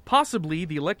 Possibly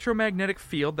the electromagnetic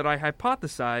field that I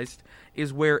hypothesized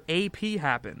is where AP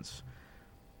happens.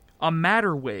 A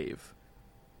matter wave.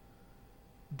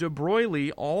 De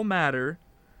Broglie, all matter,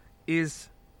 is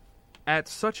at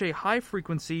such a high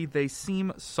frequency they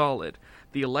seem solid.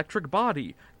 The electric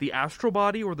body, the astral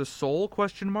body or the soul,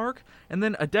 question mark, and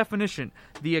then a definition,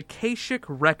 the Akashic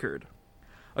record.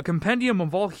 A compendium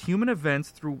of all human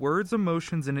events through words,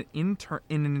 emotions, and an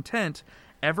intent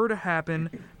ever to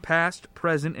happen, past,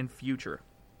 present, and future.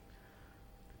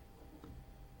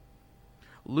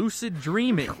 Lucid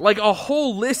dreaming. Like a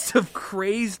whole list of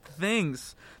crazed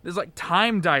things. There's like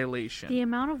time dilation. The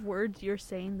amount of words you're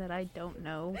saying that I don't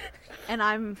know, and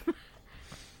I'm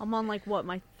on like what,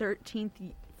 my 14th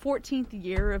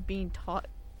year of being taught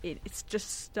it. It's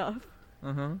just stuff.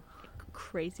 Uh-huh.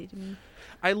 Crazy to me.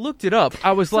 I looked it up.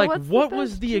 I was So like, what's the what best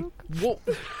was the joke? what?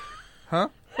 Huh?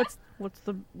 What's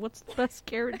the best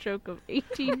carrot joke of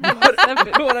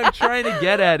 1897? What I'm trying to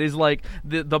get at is like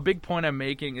the big point I'm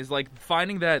making is like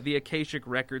finding that the Akashic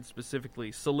record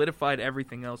specifically solidified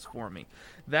everything else for me.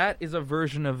 That is a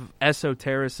version of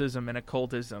esotericism and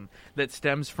occultism that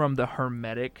stems from the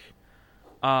Hermetic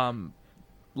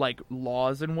like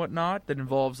laws and whatnot that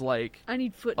involves like I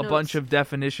need a footnotes. bunch of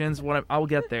definitions. I'll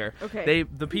get there. Okay.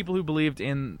 The people who believed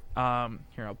in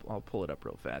here I'll pull it up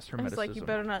real fast. I was Hermeticism. like, you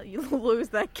better not lose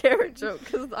that carrot joke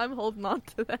because I'm holding on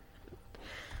to that.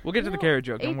 We'll get to the carrot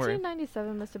joke. Don't worry.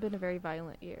 1897 must have been a very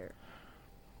violent year.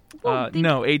 Well,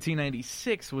 No,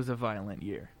 1896 was a violent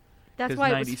year. That's 'cause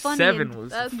why it was funny. 97 And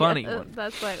was a funny one.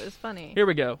 That's why it was funny. Here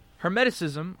we go.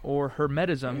 Hermeticism, or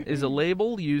Hermetism, is a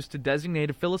label used to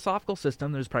designate a philosophical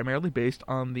system that is primarily based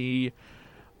on the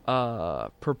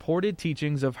purported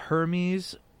teachings of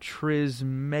Hermes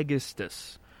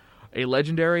Trismegistus, a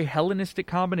legendary Hellenistic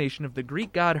combination of the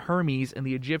Greek god Hermes and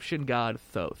the Egyptian god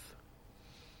Thoth.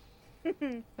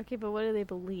 Okay, but what do they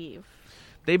believe?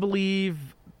 They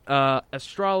believe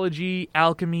astrology,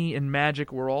 alchemy, and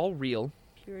magic were all real.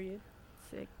 Period.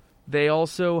 Sick. They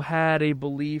also had a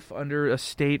belief under a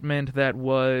statement that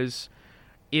was,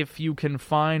 if you can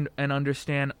find and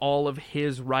understand all of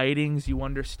his writings, you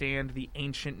understand the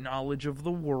ancient knowledge of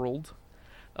the world.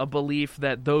 A belief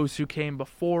that those who came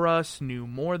before us knew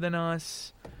more than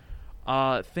us.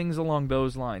 Things along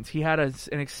those lines. He had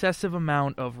an excessive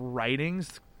amount of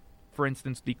writings. For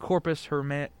instance, the Corpus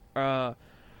Hermeticum,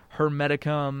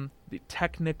 the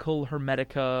Technical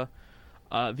Hermetica,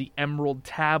 the Emerald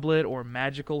Tablet or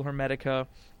Magical Hermetica,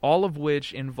 all of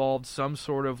which involved some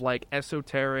sort of like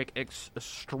esoteric,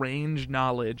 strange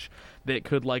knowledge that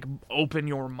could like open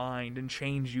your mind and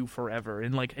change you forever,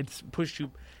 and like it's pushed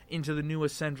you into the new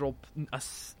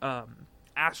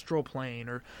astral plane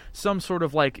or some sort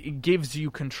of like it gives you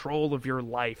control of your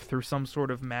life through some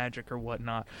sort of magic or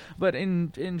whatnot. But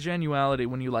in genuality,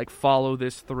 when you like follow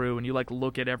this through and you like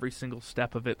look at every single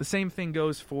step of it, the same thing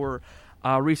goes for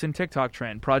recent TikTok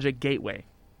trend, Project Gateway.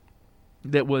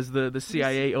 That was the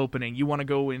CIA opening. You want to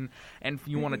go in and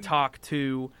you want to talk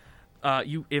to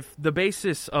if the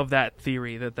basis of that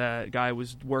theory that guy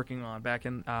was working on back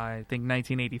in I think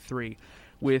 1983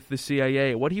 with the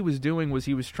CIA, what he was doing was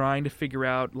he was trying to figure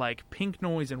out like pink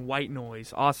noise and white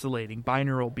noise oscillating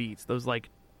binaural beats, those like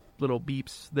little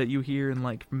beeps that you hear in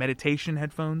like meditation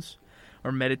headphones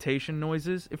or meditation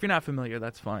noises. If you're not familiar,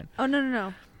 that's fine. Oh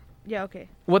no. Yeah, okay.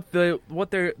 What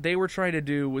they were trying to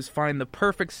do was find the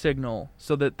perfect signal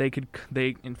so that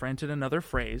they invented another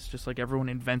phrase, just like everyone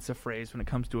invents a phrase when it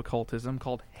comes to occultism,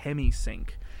 called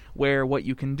hemisync, where what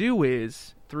you can do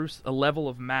is through a level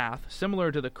of math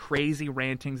similar to the crazy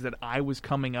rantings that I was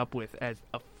coming up with as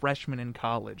a freshman in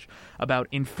college about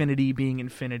infinity being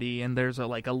infinity and there's a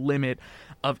limit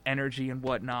of energy and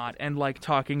whatnot, and like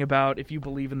talking about if you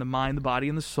believe in the mind, the body,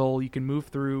 and the soul, you can move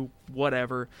through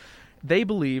whatever. They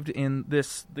believed in the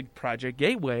Project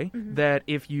Gateway, that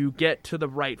if you get to the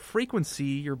right frequency,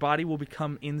 your body will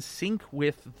become in sync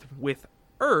with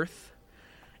Earth.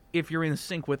 If you're in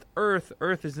sync with Earth,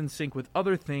 Earth is in sync with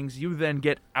other things. You then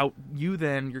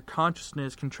your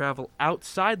consciousness can travel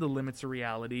outside the limits of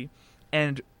reality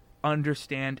and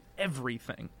understand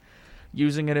everything,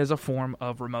 using it as a form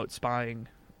of remote spying.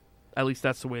 At least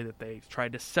that's the way that they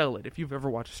tried to sell it. If you've ever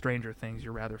watched Stranger Things,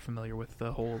 you're rather familiar with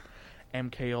the whole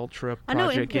MK Ultra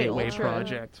Project Gateway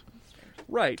project.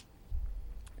 Right.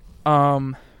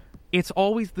 It's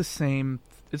always the same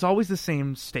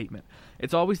statement.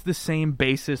 It's always the same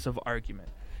basis of argument,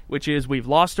 which is we've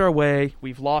lost our way,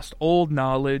 we've lost old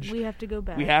knowledge. We have to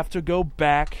go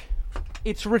back.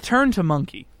 It's return to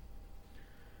monkey.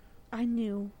 I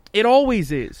knew. It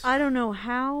always is. I don't know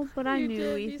how, but I knew,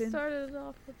 did. Ethan. You started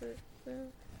off with it.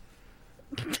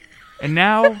 So. And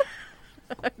now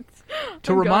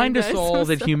to I'm remind going, us guys. all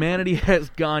that humanity has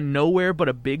gone nowhere but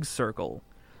a big circle.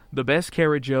 The best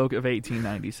carrot joke of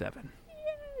 1897.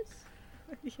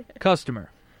 Yes.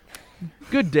 Customer.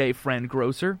 Good day, friend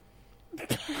grocer.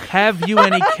 Have you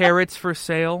any carrots for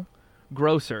sale?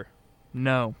 Grocer.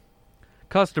 No.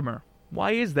 Customer.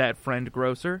 Why is that, friend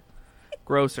grocer?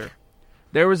 Grocer.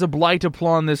 There is a blight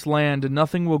upon this land, and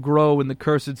nothing will grow in the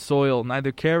cursed soil,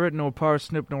 neither carrot nor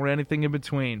parsnip nor anything in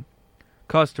between.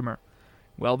 Customer.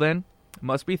 Well then, it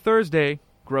must be Thursday.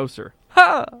 Grocer.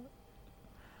 Ha!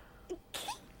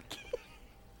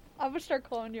 I'm gonna start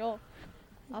calling y'all.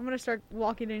 I'm gonna start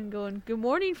walking in and going, "Good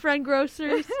morning, friend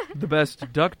grocers." The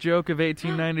best duck joke of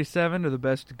 1897 or the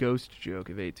best ghost joke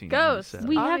of 1897?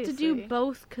 We have to do Obviously.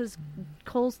 both because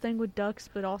Cole's thing with ducks,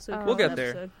 but also We'll Cole's get there.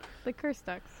 episode. The cursed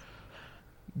ducks.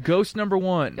 Ghost number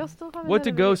 1. You'll still have What do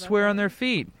another ghosts video wear about on their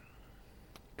feet?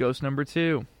 Ghost number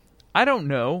 2. I don't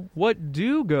know. What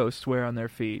do ghosts wear on their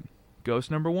feet?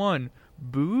 Ghost number 1.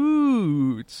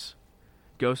 Boots.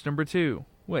 Ghost number 2.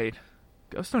 Wait.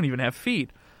 Ghosts don't even have feet.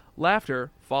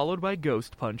 Laughter, followed by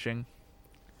ghost punching.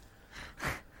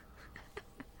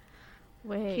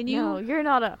 Wait, Can you- no, you're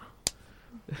not a...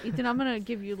 Ethan, I'm gonna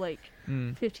give you like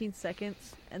Mm. 15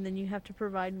 seconds, and then you have to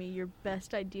provide me your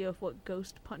best idea of what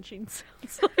ghost punching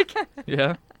sounds like.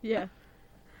 Yeah? Yeah.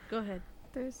 Go ahead.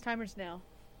 There's... Timer's now.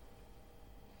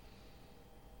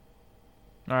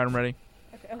 All right, I'm ready.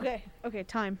 Okay.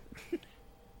 Time.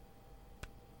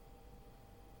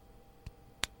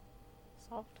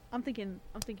 Soft. I'm thinking.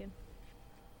 Can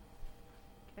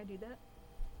I do that?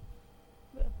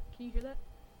 Can you hear that?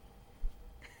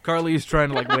 Carly's trying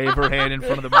to like wave her hand in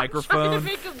front of the microphone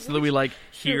make a so that we like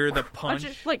hear the punch.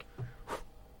 it, like.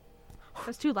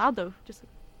 That's too loud though. Just.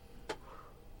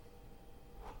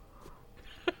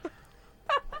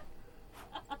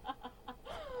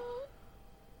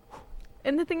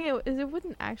 And the thing is, it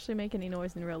wouldn't actually make any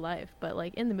noise in real life, but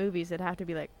like in the movies, it'd have to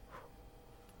be like...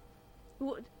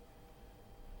 What?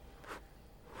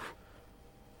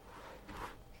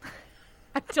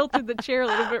 I tilted the chair a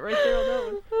little bit right there on that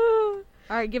one.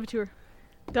 All right, give it to her.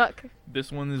 Duck.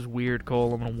 This one is weird,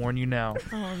 Cole. I'm going to warn you now.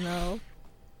 Oh no.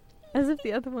 As if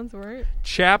the other ones weren't.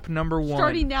 Chap number 1.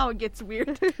 Starting now, it gets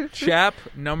weird. Chap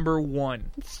number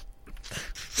 1.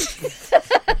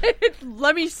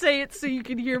 Let me say it so you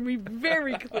can hear me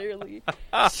very clearly.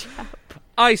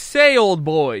 I say, old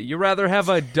boy, you rather have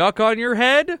a duck on your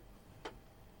head?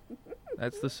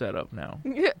 That's the setup now.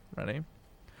 Ready?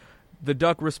 The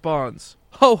duck responds,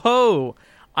 Ho ho!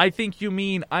 I think you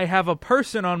mean I have a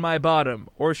person on my bottom.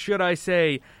 Or should I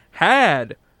say,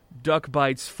 had. Duck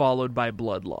bites followed by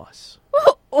blood loss.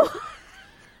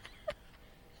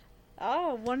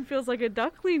 Oh, one feels like a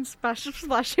duckling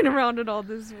splashing around in all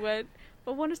this wet,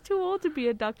 but one is too old to be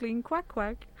a duckling. Quack,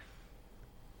 quack.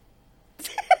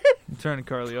 I'm turning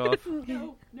Carly off.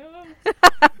 No.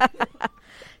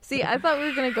 See, I thought we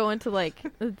were gonna go into like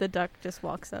the duck just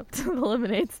walks up to the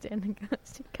lemonade stand and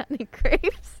goes, "You got any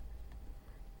grapes?"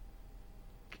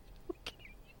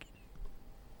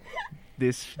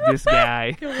 This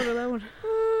guy. Get a load of that one.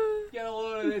 Get a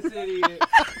load of this idiot.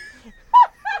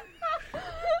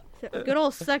 Good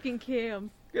old second cam.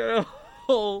 Good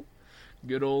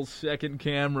old second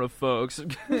camera, folks.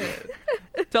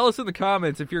 Tell us in the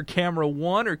comments if you're camera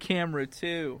 1 or camera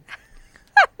 2.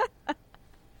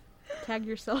 Tag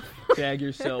yourself. Tag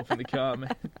yourself in the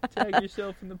comment. Tag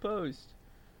yourself in the post.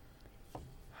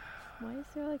 Why is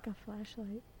there like a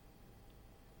flashlight?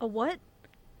 A what?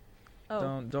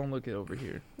 Oh. Don't look it over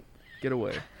here. Get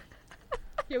away.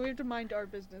 Yeah, we have to mind our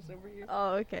business over here.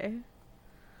 Oh, okay.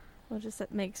 We'll just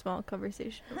make small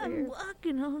conversation over I'm here.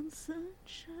 walking on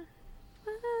sunshine.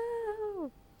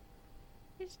 Wow.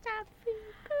 It's time to feel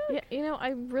good. Yeah, you know,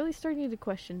 I'm really starting to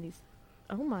question these.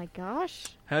 Oh my gosh.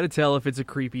 How to tell if it's a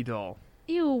creepy doll.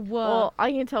 Ew. Well,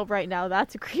 I can tell right now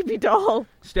that's a creepy doll.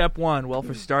 Step 1. Well,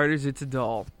 for starters, it's a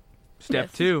doll. Step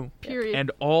Yes. 2. period.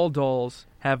 And all dolls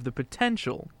have the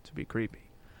potential to be creepy.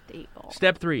 Date doll.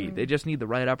 Step 3. They just need the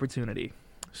right opportunity.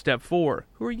 Step 4.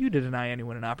 Who are you to deny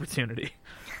anyone an opportunity?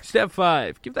 Step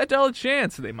 5. Give that doll a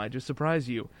chance. They might just surprise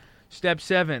you. Step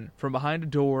 7. From behind a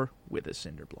door with a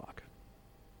cinder block.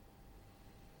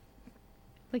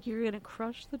 Like you're gonna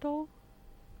crush the doll?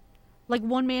 Like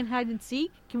one man hide and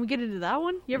seek? Can we get into that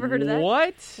one? You ever heard of that?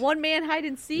 What? One man hide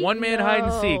and seek? One man hide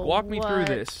and seek. No, Walk me through what?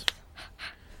 this.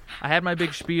 I had my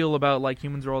big spiel about like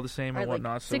humans are all the same and Alright, like,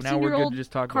 whatnot, so now we're good to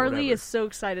just talk Carly about whatever. is so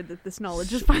excited that this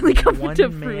knowledge is finally coming to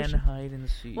One man fruition. hide and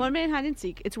seek. One man hide and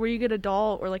seek. It's where you get a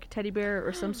doll or like a teddy bear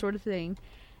or some sort of thing,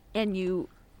 and you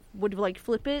would like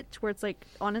flip it to where it's like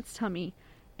on its tummy,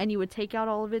 and you would take out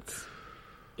all of its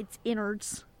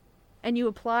innards, and you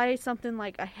apply something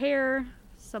like a hair.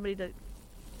 Somebody to.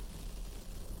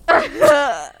 I hated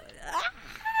that.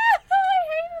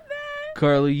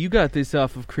 Carly, you got this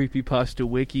off of Creepypasta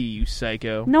Wiki, you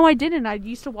psycho. No, I didn't. I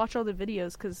used to watch all the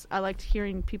videos because I liked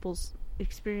hearing people's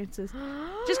experiences.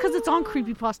 Just because it's on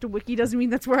Creepypasta Wiki doesn't mean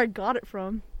that's where I got it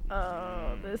from.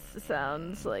 Oh, this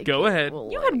sounds like... Go ahead. will,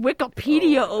 You like- had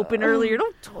Wikipedia open earlier.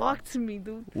 Don't talk to me,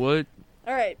 dude. What?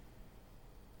 All right.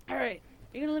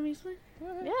 You gonna let me explain?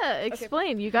 Yeah,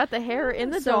 explain. You got the hair in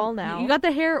the So, doll now. You got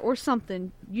the hair or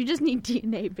something. You just need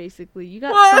DNA, basically. You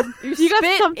got What? you got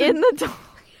spit something in the doll.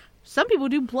 Some people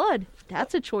do blood.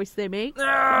 That's a choice they make.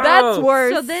 That's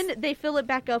worse. So then they fill it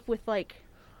back up with like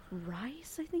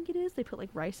rice, I think it is. They put like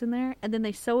rice in there, and then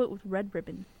they sew it with red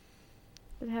ribbon.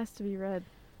 It has to be red.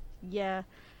 Yeah.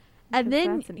 And Because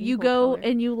then that's an you evil go color.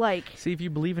 and you like. See, if you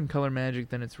believe in color magic,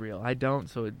 then it's real. I don't,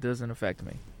 so it doesn't affect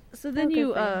me. So then Okay,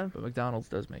 you fair. But McDonald's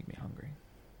does make me hungry.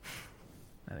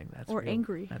 I think that's Or real.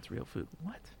 angry. That's real food.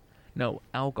 What? No,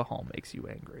 alcohol makes you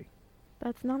angry.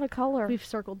 That's not a color. We've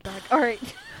circled back. All right.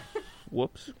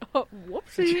 Whoops. Oh,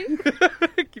 whoopsie.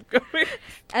 Keep going.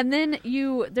 And then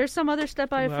there's some other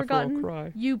step I've Laugh or I'll forgotten.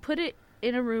 cry. You put it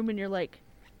in a room and you're like,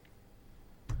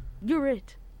 you're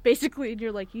it, basically, and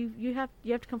you're like, you have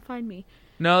to come find me.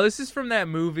 No, this is from that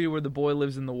movie where the boy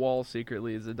lives in the wall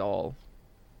secretly as a doll.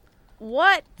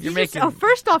 What? You're You just- making-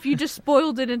 first off, you just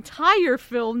spoiled an entire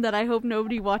film that I hope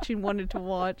nobody watching wanted to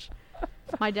watch.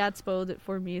 My dad spoiled it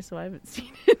for me, so I haven't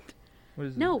seen it. What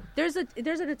is No, there's an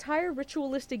entire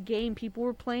ritualistic game people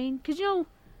were playing because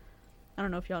I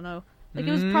don't know if y'all know. Like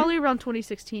it was Mhm. probably around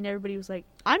 2016. Everybody was like,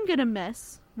 "I'm gonna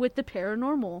mess with the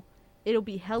paranormal. It'll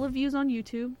be hella views on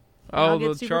YouTube." I'll Oh, get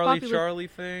the super Charlie popular. Charlie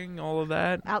thing, all of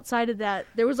that. Outside of that,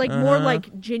 there was like more Uh-huh.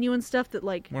 like genuine stuff that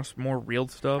like More real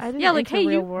stuff. I didn't Yeah, like, enter hey,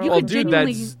 real you world. Oh, could dude,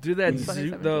 genuinely- that Funny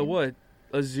the 17. what?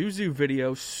 A Zuzu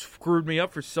video screwed me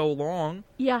up for so long.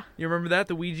 yeah, You remember that?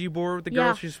 The Ouija board with the Yeah.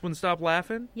 girl, she just wouldn't stop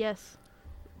laughing? yes.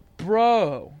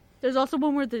 Bro. There's also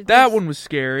one where That one was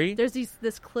scary. There's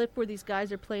this clip where these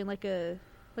guys are playing like a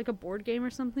board game or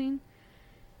something,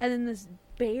 and then this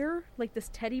bear, like this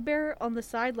teddy bear on the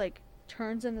side, like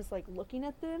turns and is like looking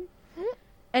at them,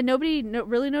 and nobody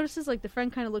really notices. Like the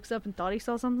friend kind of looks up and thought he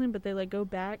saw something, but they like go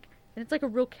back, and it's like a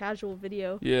real casual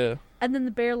video. Yeah. And then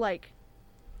the bear like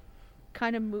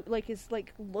kind of is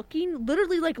like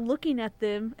literally like looking at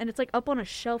them, and it's like up on a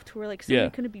shelf to where like somebody Yeah.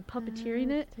 couldn't be puppeteering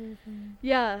it.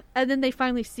 Yeah, and then they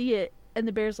finally see it, and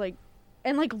the bear's like,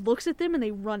 and like looks at them, and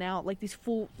they run out like these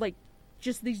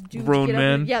just these dudes Grown get up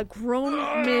men. and, yeah, grown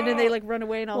men, and they like run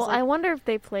away. And I was I like, wonder if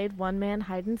they played one man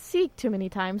hide and seek too many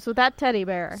times with that teddy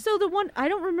bear. so the one I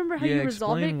don't remember how you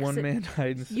resolve it. explain 'cause one man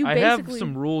hide and seek. you I have basically-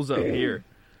 some rules up here.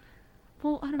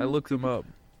 Well, I don't know. I looked them up.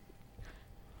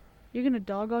 You're gonna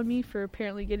dog on me for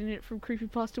apparently getting it from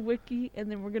Creepypasta Wiki, and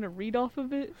then we're gonna read off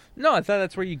of it. No, I thought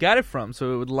that's where you got it from,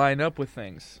 so it would line up with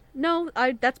things. No,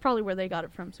 that's probably where they got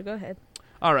it from. So go ahead.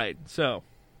 All right, so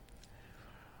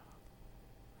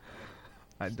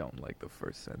I don't like the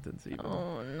first sentence even.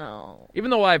 Oh no. Even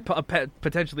though I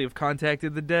potentially have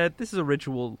contacted the dead, this is a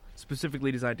ritual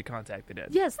specifically designed to contact the dead.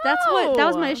 Yes, that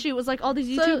was my No. issue. It was like all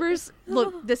these So- YouTubers.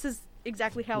 Look, this is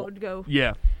exactly how it would go.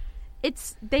 Yeah.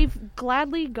 They've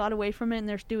gladly got away from it, and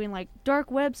they're doing like dark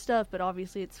web stuff, but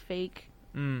obviously it's fake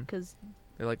because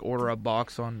They like order a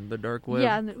box on the dark web.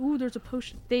 yeah, and ooh, there's a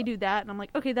potion. They do that, and I'm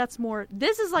like, okay, that's more.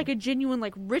 This is like a genuine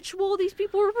like ritual these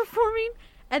people were performing,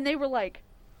 and they were like,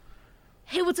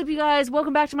 "Hey, what's up, you guys?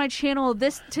 Welcome back to my channel.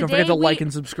 Today Don't forget to like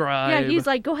and subscribe. Yeah, he's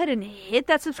like, go ahead and hit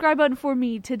that subscribe button for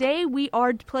me. Today we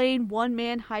are playing one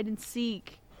man hide and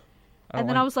seek. And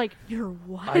then I was like, you're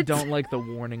what? I don't like the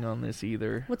warning on this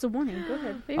either. What's a warning? Go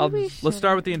ahead. Maybe Let's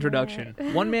start with the shouldn't introduction. do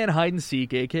it. One man hide and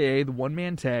seek, aka the one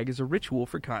man tag, is a ritual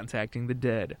for contacting the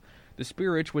dead. The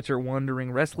spirits which are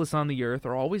wandering restless on the earth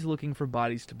are always looking for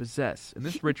bodies to possess. In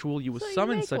this ritual, you will So you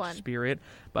summon make such one. spirit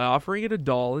by offering it a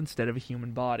doll instead of a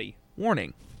human body.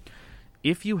 Warning.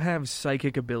 If you have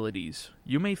psychic abilities,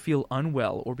 you may feel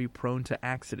unwell or be prone to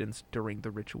accidents during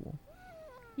the ritual.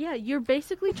 Yeah, you're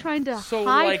basically trying to So,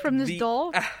 hide like, from this the-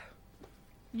 doll.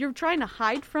 You're trying to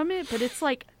hide from it, but it's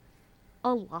like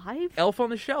alive. Elf on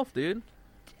the Shelf, dude.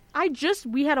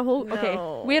 We had a whole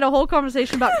No. we had a whole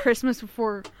conversation about Christmas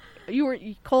before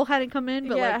Cole hadn't come in,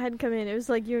 but yeah, I like hadn't come in. It was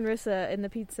like you and Rissa and the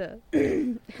pizza.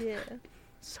 Yeah.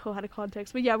 so out of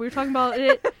context. But yeah, we were talking about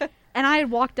it, and I had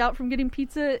walked out from getting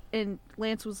pizza, and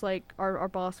Lance was like, our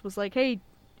boss was like, "Hey,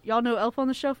 y'all know Elf on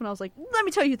the Shelf?" And I was like, "Let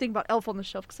me tell you a thing about Elf on the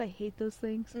Shelf," because I hate those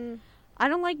things. I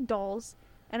don't like dolls,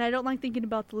 and I don't like thinking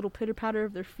about the little pitter patter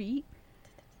of their feet.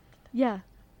 Yeah,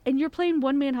 and you're playing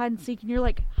one man hide and seek, and you're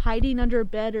like hiding under a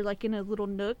bed or like in a little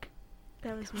nook.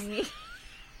 That was me.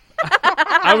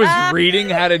 I was reading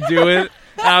how to do it.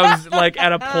 I was like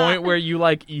at a point where you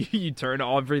like you turn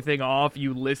everything off,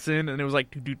 you listen, and it was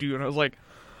like do do, and I was like,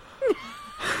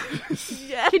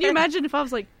 Yeah. Can you imagine if I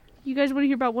was like, "You guys want to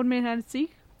hear about one man hide and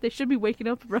seek? They should be waking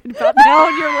up right about now,"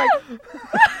 and you're like,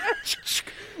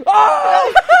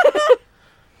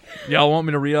 y'all want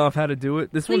me to read off how to do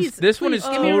it? This one is please,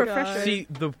 total. give me a refresher. See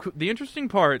the interesting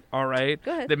part, all right,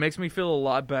 Go ahead. that makes me feel a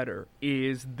lot better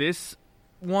is this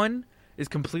one is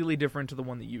completely different to the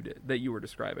one that you were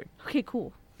describing, "Okay,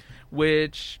 cool."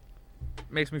 which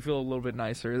makes me feel a little bit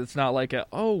nicer. It's not like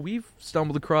we've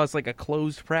stumbled across like a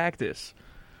closed practice.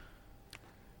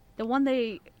 The one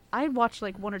I watched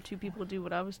like one or two people do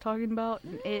what I was talking about,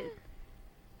 and I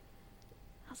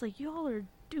was like, "Y'all are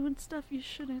doing stuff you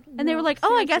shouldn't." And they No, were like,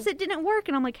 "Oh, I guess seriously. it didn't work."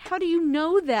 And I'm like, "How do you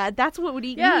know that? That's what would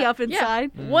eat me Yeah, up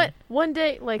inside." Mm. What one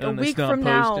day, like And a they week stop from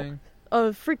now, posting. a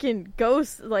freaking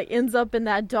ghost like ends up in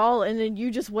that doll, and then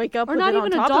you just wake up Or with not it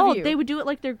even on a top doll. of you. They would do it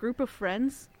like their group of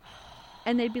friends,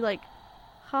 and they'd be like,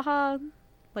 "Haha."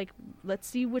 Like, let's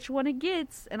see which one it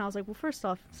gets. And I was like, well, first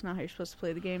off, it's not how you're supposed to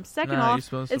play the game. Second Nah, you're off,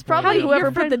 supposed to It's play probably it. Your whoever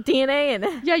put friend- the DNA in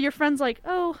it. yeah, your friend's like,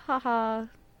 oh, haha,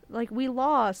 like, we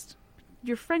lost.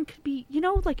 Your friend could be,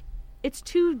 like, it's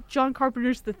too John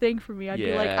Carpenter's The Thing for me. I'd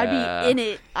be like, Yeah. I'd be in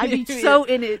it. I'd be so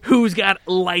in it. Who's got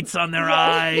lights on their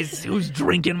eyes? Who's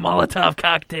drinking Molotov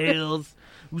cocktails?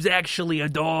 Who's actually a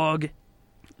dog? It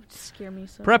would scare me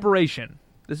so. Preparation.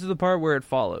 This is the part where it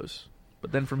follows.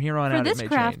 But then from here on For out, this it may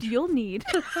craft, change. you'll need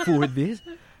For this,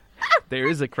 there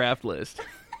is a craft list.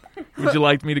 Would you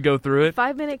like me to go through it?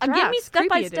 5-minute Give crafts. me step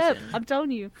by creepy step. edition. I'm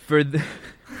telling you.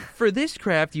 For this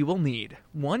craft, you will need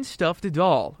 1 stuffed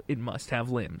doll. It must have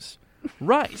limbs.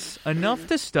 Rice, enough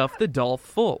to stuff the doll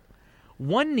full.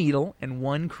 1 needle and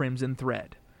 1 crimson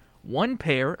thread. 1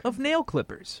 pair of nail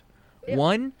clippers.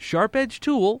 1 sharp-edged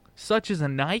tool, such as a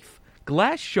knife,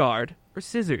 glass shard, or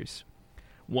scissors.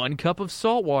 1 cup of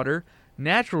salt water.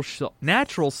 Natural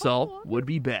salt would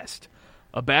be best.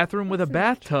 A bathroom with a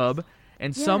bathtub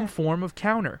and some Yeah. form of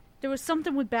counter. There was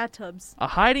something with bathtubs. A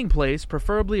hiding place,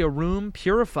 preferably a room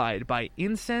purified by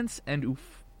incense and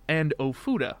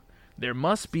ofuda. There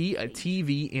must be a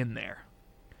TV in there.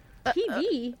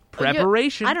 TV?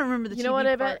 Preparation. I don't remember the TV You know what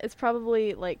I part. bet? It's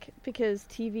probably like because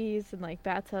TVs and like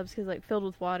bathtubs, because like filled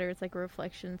with water, it's like a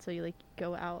reflection, so you like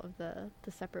go out of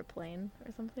the separate plane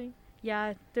or something.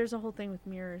 Yeah, there's a whole thing with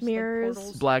mirrors. Mirrors. Like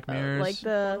portals. Black mirrors. like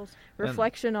the Portals.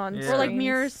 reflection on Yeah. Or like screens.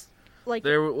 mirrors. like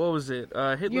What was it? You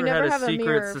Hitler never had have a a secret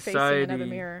mirror facing another society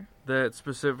mirror. that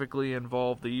specifically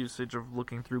involved the usage of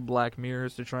looking through black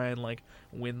mirrors to try and like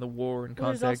win the war and well,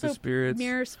 there's contact the also spirits.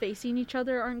 mirrors facing each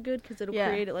other aren't good because it'll Yeah.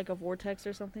 create like a vortex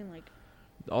or something. Like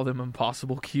All them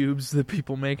impossible cubes that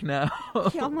people make now.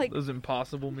 Yeah, I'm like- those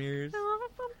impossible mirrors. no,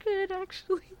 I'm good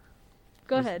actually.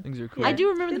 Go Those ahead. Things are cool. Yeah. I do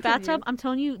remember the Continue. bathtub. I'm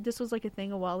telling you, this was like a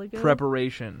thing a while ago.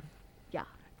 Preparation. Yeah.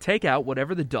 Take out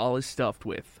whatever the doll is stuffed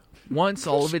with. Once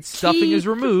all of its stuffing is Keep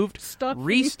removed, stuffing.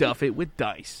 restuff it with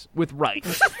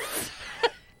rice.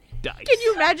 Dice. Can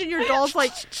you imagine your doll's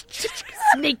like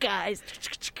snake eyes,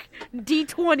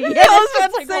 D20? Yeah, I was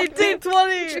about to say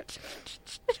D20.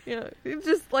 Yeah, it's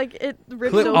just like it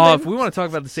rips Clip open. off. We want to talk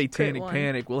about the satanic one.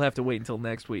 panic. We'll have to wait until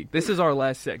next week. This is our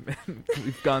last segment.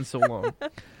 We've gone so long.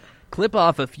 Clip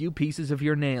off a few pieces of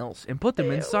your nails and put them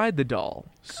Ew. inside the doll.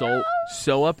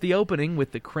 Sew up the opening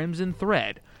with the crimson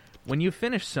thread. When you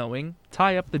finish sewing,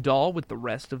 tie up the doll with the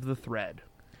rest of the thread.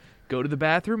 Go to the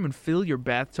bathroom and fill your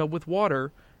bathtub with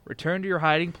water. Return to your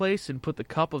hiding place and put the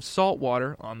cup of salt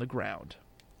water on the ground.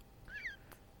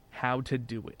 How to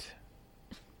do it.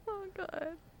 Oh god.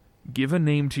 Give a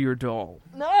name to your doll.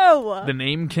 No. The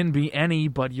name can be any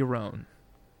but your own.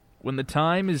 When the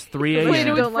time is 3 Wait, Playing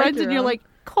you it a.m., with don't like friends your and you're own? like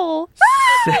Cole.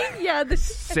 say, Yeah, this.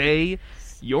 say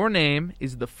your name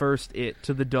is the first it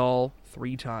to the doll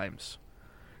 3 times.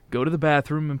 Go to the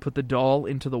bathroom and put the doll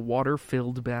into the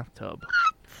water-filled bathtub.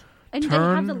 And they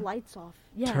have the Turn- lights off.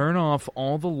 Yeah. Turn off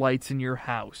all the lights in your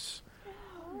house.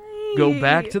 Go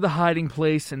back to the hiding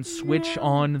place and switch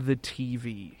on the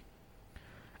TV.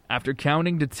 After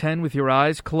counting to 10 with your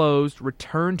eyes closed,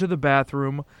 return to the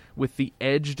bathroom with the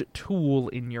edged tool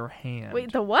in your hand.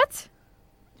 Wait, the what?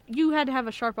 You had to have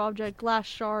a sharp object, glass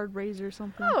shard, razor,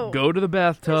 something. Oh. Go to the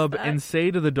bathtub that? and say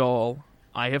to the doll,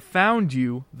 I have found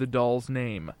you the doll's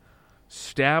name.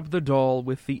 Stab the doll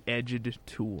with the edged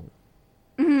tool.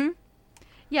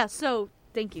 Yeah. So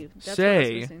thank you. That's what I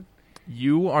Say- was missing.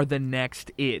 You are the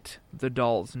next it, the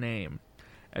doll's name,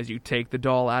 as you take the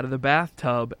doll out of the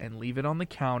bathtub and leave it on the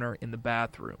counter in the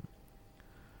bathroom.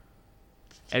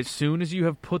 As soon as you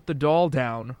have put the doll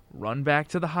down, run back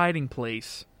to the hiding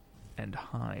place and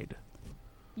hide.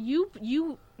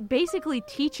 You basically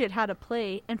teach it how to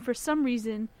play, and for some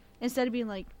reason, instead of being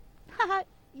like, "Haha,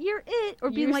 you're it,"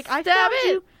 or being You like, "I stab found it.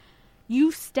 you,"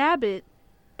 you stab it,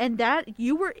 and that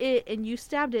you were it, and you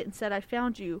stabbed it and said, "I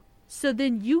found you." So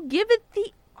then you give it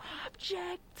the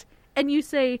object, and you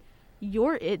say,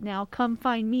 "You're it now. Come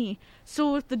find me."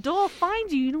 So if the doll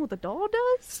finds you, you know what the doll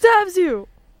does? Stabs you.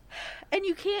 And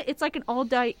you can't. It's like an all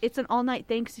night. It's an all night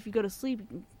thing. 'Cause if you go to sleep,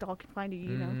 the doll can find you.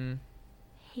 You know. Mm.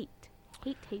 Hate.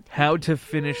 How to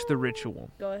finish the ritual.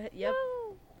 Go ahead. Yep.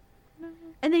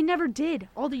 And they never did.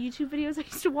 All the YouTube videos I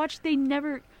used to watch, they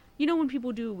never. You know when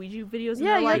people do Ouija videos, and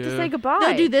Yeah, they're you like, have to Yeah. say goodbye.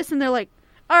 they'll do this, and they're like,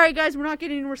 "All right, guys, we're not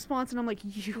getting a response," and I'm like,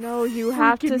 "You No, you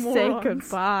have to freaking say morons."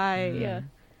 goodbye. Yeah.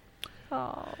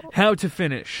 Oh. How to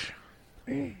finish.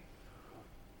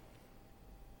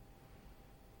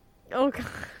 Oh god.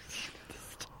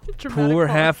 Dramatic Pour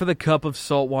pause. half of the cup of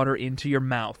salt water into your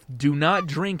mouth. Do not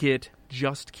drink it,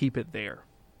 just keep it there.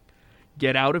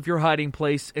 Get out of your hiding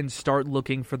place and start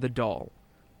looking for the doll.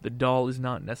 The doll is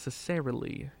not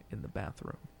necessarily in the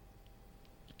bathroom.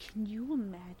 Can you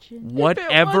imagine?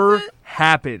 Whatever wasn't?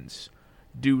 happens,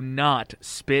 do not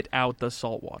spit out the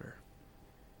salt water.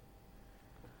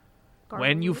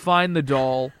 When you find the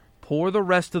doll, pour the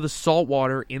rest of the salt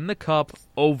water in the cup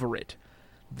over it.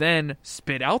 Then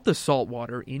spit out the salt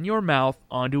water in your mouth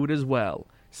onto it as well.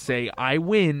 Say, I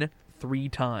win 3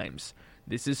 times.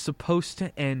 This is supposed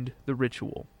to end the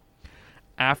ritual.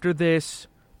 After this,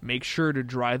 make sure to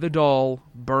dry the doll,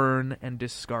 burn, and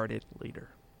discard it later.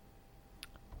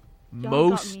 Y'all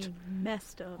got me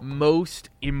messed up. Most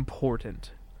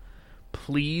important,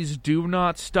 please do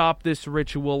not stop this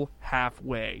ritual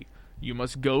halfway. You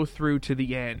must go through to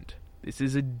the end. This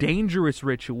is a dangerous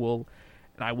ritual,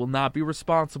 and I will not be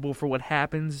responsible for what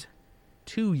happens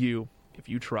to you if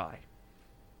you try.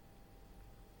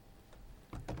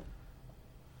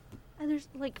 And there's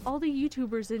like all the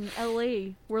YouTubers in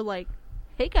LA were like,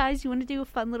 "Hey guys, you want to do a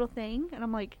fun little thing?" And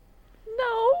I'm like,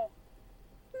 No.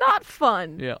 Not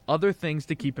fun. Yeah, other things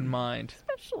to keep in mind.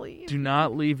 Especially. Do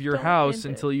not leave your Don't house end it.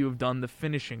 until you have done the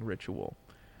finishing ritual.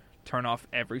 Turn off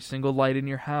every single light in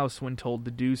your house when told to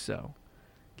do so.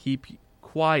 Keep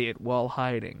quiet while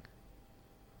hiding.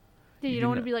 "Yeah, You you do don't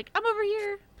want to not- be like, I'm over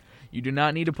here." You do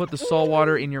not need to put the salt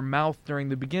water in your mouth during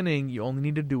the beginning. You only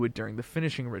need to do it during the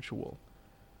finishing ritual.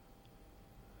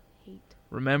 Hate.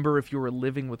 Remember, if you are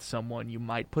living with someone, you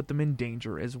might put them in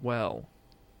danger as well.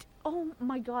 Oh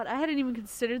my god, I hadn't even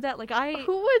considered that. Like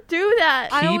Who would do that?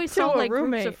 I Keep always to saw a like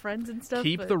roommate. groups of friends and stuff.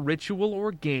 Keep but the ritual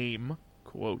or game,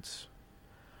 quotes,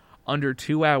 under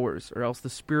 2 hours, or else the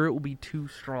spirit will be too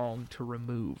strong to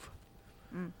remove.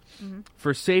 Mm-hmm.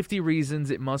 For safety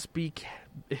reasons, it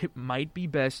might be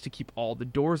best to keep all the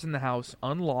doors in the house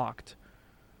unlocked,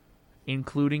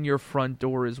 including your front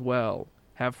door as well.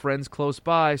 Have friends close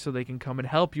by so they can come and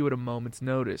help you at a moment's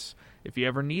notice. If you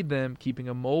ever need them, keeping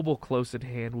a mobile close at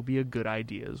hand will be a good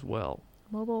idea as well.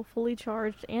 Mobile, fully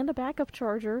charged, and a backup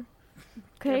charger.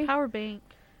 Get Okay. a power bank.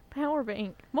 Power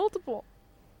bank. Multiple.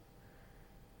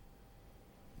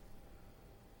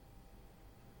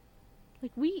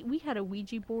 Like we had a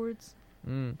Ouija boards.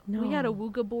 Mm. No. We had a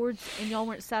Wooga boards, and y'all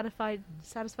weren't satisfied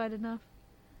enough.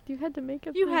 You had to make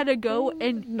a. You had to go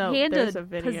and hand there's a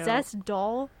video. possessed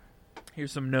doll.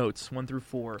 Here's some notes, 1 through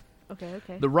 4. Okay.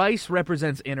 The rice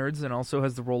represents innards and also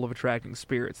has the role of attracting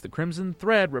spirits. The crimson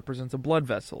thread represents a blood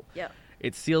vessel. Yeah.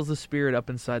 It seals the spirit up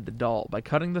inside the doll. By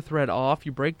cutting the thread off,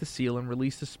 you break the seal and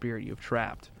release the spirit you have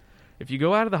trapped. If you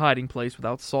go out of the hiding place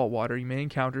without salt water, you may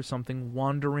encounter something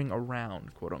wandering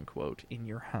around, quote-unquote, in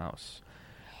your house,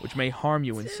 which may harm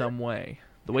you in some way.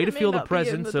 The way to It may feel the not be in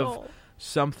presence the of doll.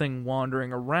 something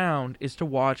wandering around is to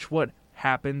watch what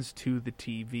happens to the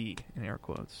TV, in air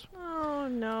quotes. Oh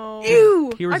no.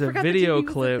 Ew! Here's I a forgot the video TV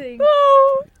was a clip. thing.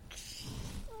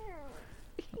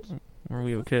 No. Are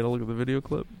we okay to look at the video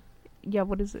clip? Yeah,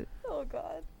 what is it? Oh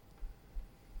god.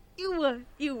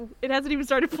 Ew! It hasn't even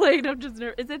started playing. I'm just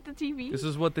nervous. Is it the TV? This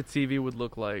is what the TV would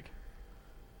look like.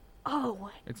 Oh.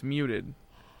 It's muted.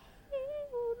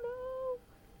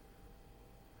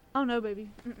 Oh no, baby.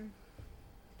 Mm-mm.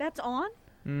 That's on?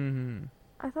 Mm-hmm.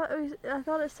 I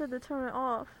thought it said to turn it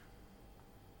off.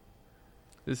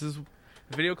 The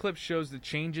video clip shows the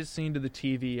changes seen to the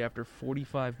TV after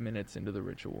 45 minutes into the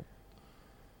ritual.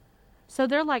 So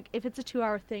they're like, if it's a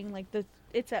 2-hour thing, like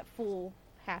it's at full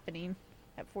happening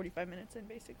at 45 minutes in,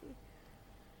 basically.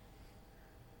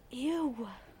 Ew.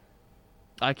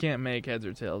 I can't make heads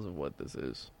or tails of what this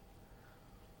is.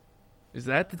 Is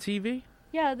that the TV?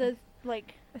 Yeah,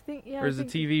 I think yeah. Or is the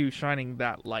TV shining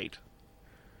that light?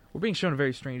 We're being shown a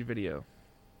very strange video.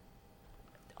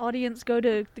 audience, go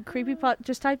to the creepypasta.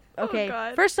 Just type. Okay.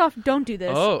 God. First off, don't do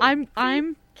this. Oh. I'm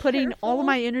putting all careful. of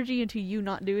my energy into you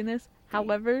not doing this.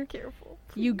 However, Careful.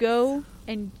 you go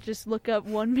and just look up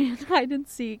One Man Hide and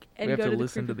Seek and We have go to to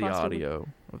listen to the creepypasta. audio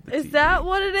of the Is TV. that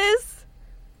what it is?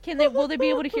 Will they be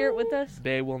able to hear it with us?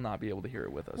 They will not be able to hear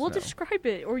it with us. We'll no. describe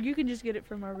it, or you can just get it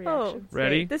from our Oh, reactions.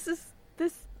 Ready?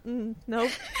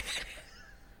 Nope.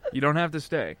 You don't have to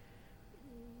stay.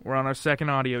 We're on our second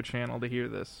audio channel to hear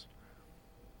this.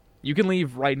 You can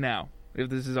leave right now if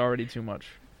this is already too much.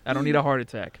 I don't need a heart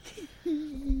attack.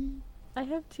 I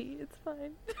have tea. It's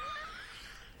fine.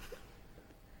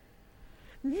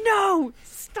 No!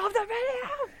 Stop that right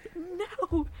now!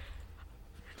 No!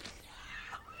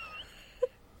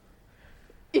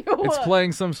 Ew. It's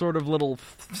playing some sort of little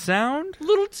sound?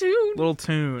 Little tune. Little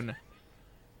tune.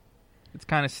 It's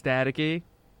kind of staticky.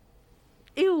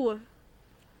 Ew.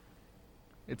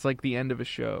 It's like the end of a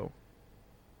show.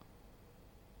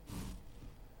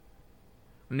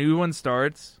 New one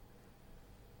starts.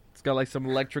 It's got like some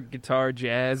electric guitar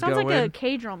jazz Sounds going. like a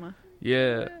K-drama.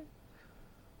 Yeah.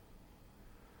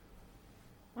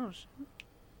 Oh,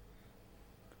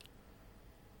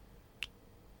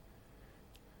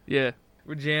 Yeah.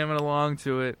 We're jamming along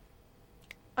to it.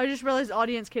 I just realized the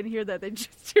audience can't hear that. They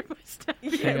just hear my stuff.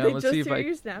 Hang on, they let's just see if hear I-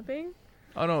 you snapping.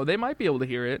 Oh no, they might be able to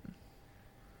hear it.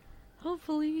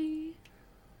 Hopefully.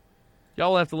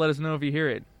 Y'all have to let us know if you hear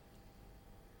it.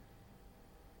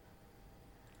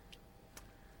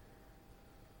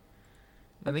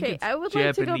 I think Okay, it's I would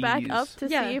like to go back Japanese. up to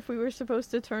Yeah. see if we were supposed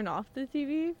to turn off the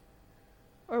TV,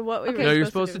 or what we Okay. were. No, you're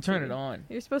supposed supposed do to turn with it TV. on.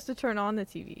 You're supposed to turn on the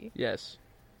TV. Yes.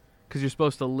 Because you're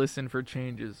supposed to listen for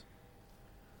changes.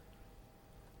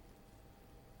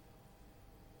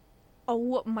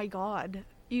 Oh my god.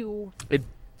 Ew. It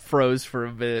froze for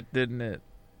a bit, didn't it?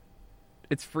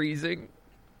 It's freezing.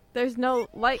 There's no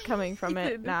light coming from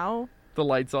it Ethan. now, The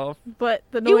light's off. but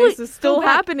the It noise was- is still go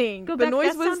back. happening. Go the back.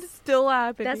 noise That was sounded- still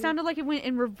happening. That sounded like it went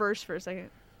in reverse for a second.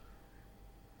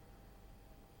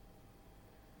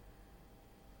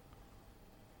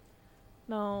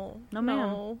 No, No, ma'am.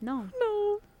 No.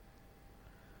 no.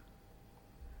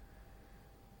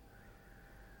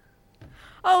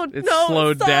 Oh It no!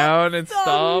 slowed stop, down and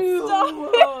stop,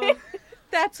 stopped. Stop.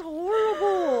 That's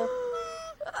horrible.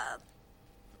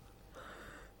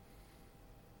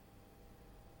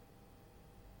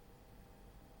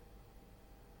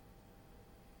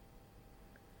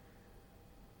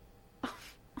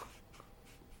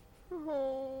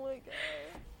 Oh my god.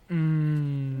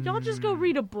 y'all just go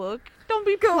read a book. Don't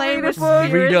be Go playing read a with book.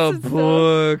 spirits Read a and stuff.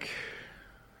 book.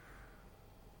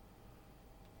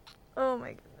 Oh my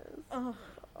goodness. Oh.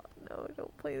 No,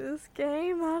 don't play this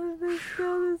game. How did this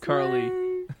go this Carly.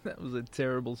 way? That was a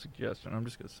terrible suggestion. I'm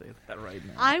just going to say that right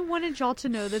now. I wanted y'all to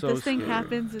know that So this thing scary.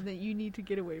 happens and that you need to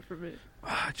get away from it.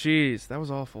 Jeez, that was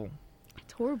awful.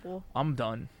 It's horrible. I'm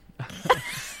done.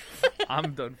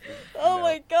 I'm done. Oh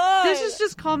my god. This is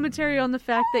just commentary on the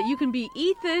fact that you can be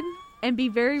Ethan and be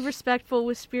very respectful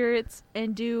with spirits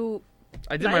and do.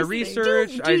 I did my nice research.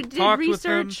 things. I Did talked with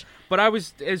them, research. but I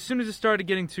was as soon as it started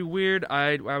getting too weird,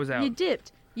 I was out. You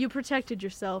dipped. You protected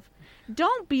yourself.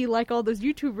 Don't be like all those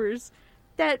YouTubers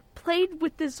that played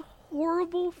with this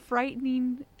horrible,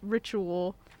 frightening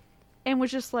ritual and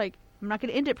was just like, I'm not going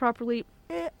to end it properly.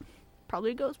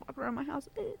 Probably a ghost walking around my house.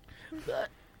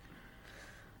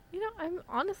 You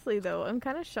know, I'm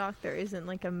kind of shocked there isn't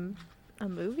like a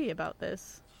movie about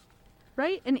this.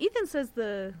 Right? And Ethan says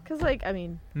Cause like, I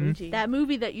mean, Ouija. that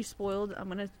movie that you spoiled, I'm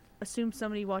going to assume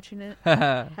somebody watching it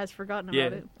it's has forgotten Yeah.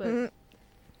 about it, but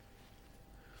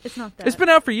it's not that. been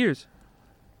out for years.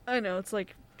 I know, it's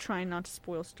like trying not to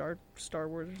spoil Star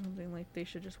Wars or something. Like, they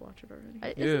should just watch it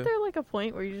already. Yeah. Isn't there like a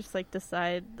point where you just like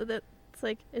decide that it's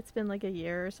like it's been like a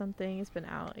year or something? It's been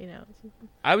out, you know.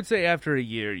 I would say after a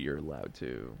year, you're allowed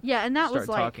to Yeah, and that start was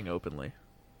like talking openly.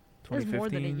 It was 2015, more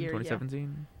than a year, yeah.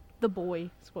 2017. The Boy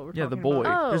is what we're Yeah, talking The Boy.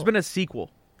 about. Oh. There's been a sequel.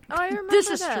 Oh, I remember This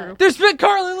is that. true. There's been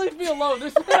Carly, leave me alone.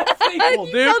 There's been a sequel,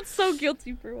 You dude. felt so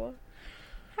guilty for a while.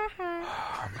 I'm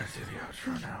gonna do the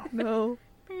outro now. No,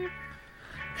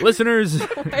 Listeners,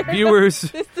 viewers,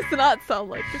 this does not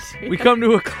sound like the shit. we come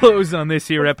to a close on this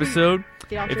here episode.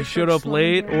 The If you outro showed starts up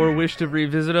late slowing or wish to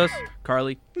revisit us,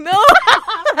 Carly, No,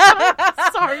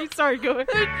 down. sorry, go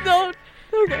ahead. don't.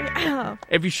 Okay.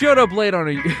 if you showed up late on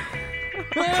a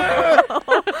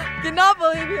Did not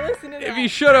believe you listened to that. if you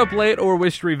showed up late or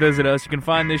wish to revisit us, you can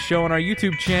find this show on our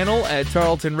YouTube channel at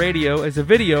Tarleton Radio as a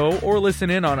video or listen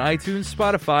in on iTunes,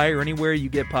 Spotify, or anywhere you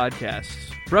get podcasts.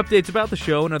 For updates about the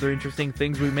show and other interesting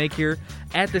things we make here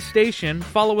at the station,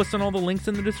 follow us on all the links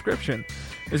in the description.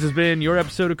 This has been your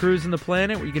episode of Cruising the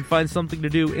Planet, where you can find something to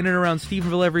do in and around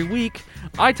Stephenville every week.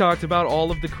 I talked about all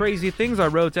of the crazy things I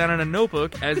wrote down in a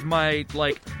notebook as my,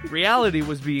 reality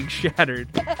was being shattered.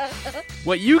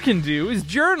 What you can do is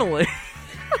journaling.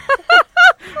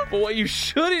 But what you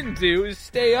shouldn't do is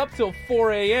stay up till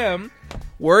 4 a.m.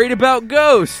 worried about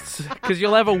ghosts, because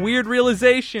you'll have a weird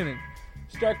realization and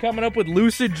start coming up with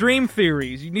lucid dream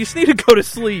theories. You just need to go to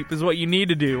sleep is what you need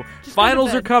to do. Just go to Finals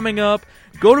are bed. coming up.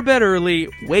 Go to bed early,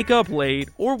 wake up late,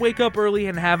 or wake up early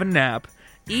and have a nap.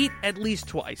 Eat at least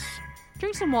twice.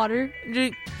 Drink some water.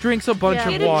 Drinks a bunch Yeah.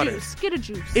 of Get a water. juice. Get a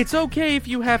juice. It's okay if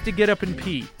you have to get up and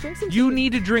pee. Drink some You tea.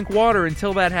 need to drink water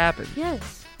until that happens.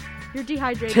 yes. You're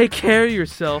dehydrated. Take care of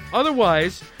yourself.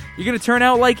 Otherwise, you're going to turn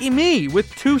out like me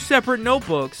with 2 separate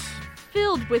notebooks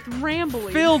filled with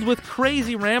rambling. filled with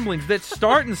crazy ramblings that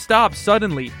start and stop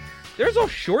suddenly. There's a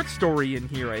short story in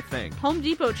here, I think. Home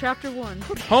Depot, Chapter 1.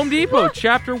 Home Depot,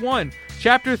 Chapter 1.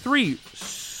 Chapter 3,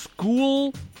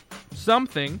 School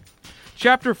something.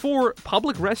 Chapter 4,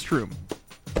 Public Restroom.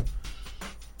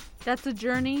 That's a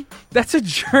journey. That's a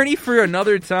journey for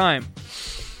another time.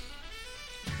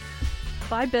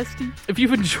 Bye, bestie. If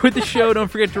you've enjoyed the show, don't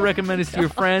forget to recommend us to your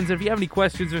friends. And if you have any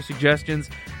questions or suggestions,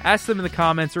 ask them in the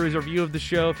comments or as a review of the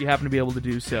show if you happen to be able to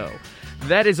do so.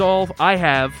 That is all I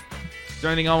have. Is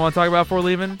there anything I want to talk about before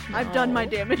leaving? I've done my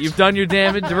damage. You've done your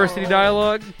damage. Diversity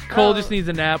dialogue. Cole Oh. just needs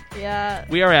a nap. Yeah.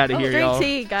 We are out of here, Drink y'all.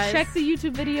 tea, guys. Check the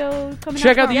YouTube video coming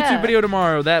Check out the tomorrow. YouTube Yeah. video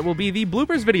tomorrow. That will be the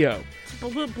bloopers video.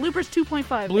 Bloopers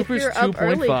 2.5. Bloopers If you're up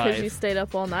early 2.5. because you stayed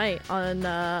up all night on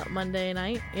Monday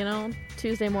night,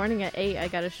 Tuesday morning at 8, I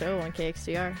got a show on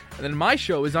KXTR. And then my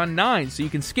show is on 9, so you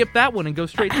can skip that one and go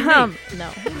straight to me. No.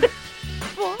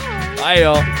 Bye,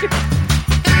 y'all.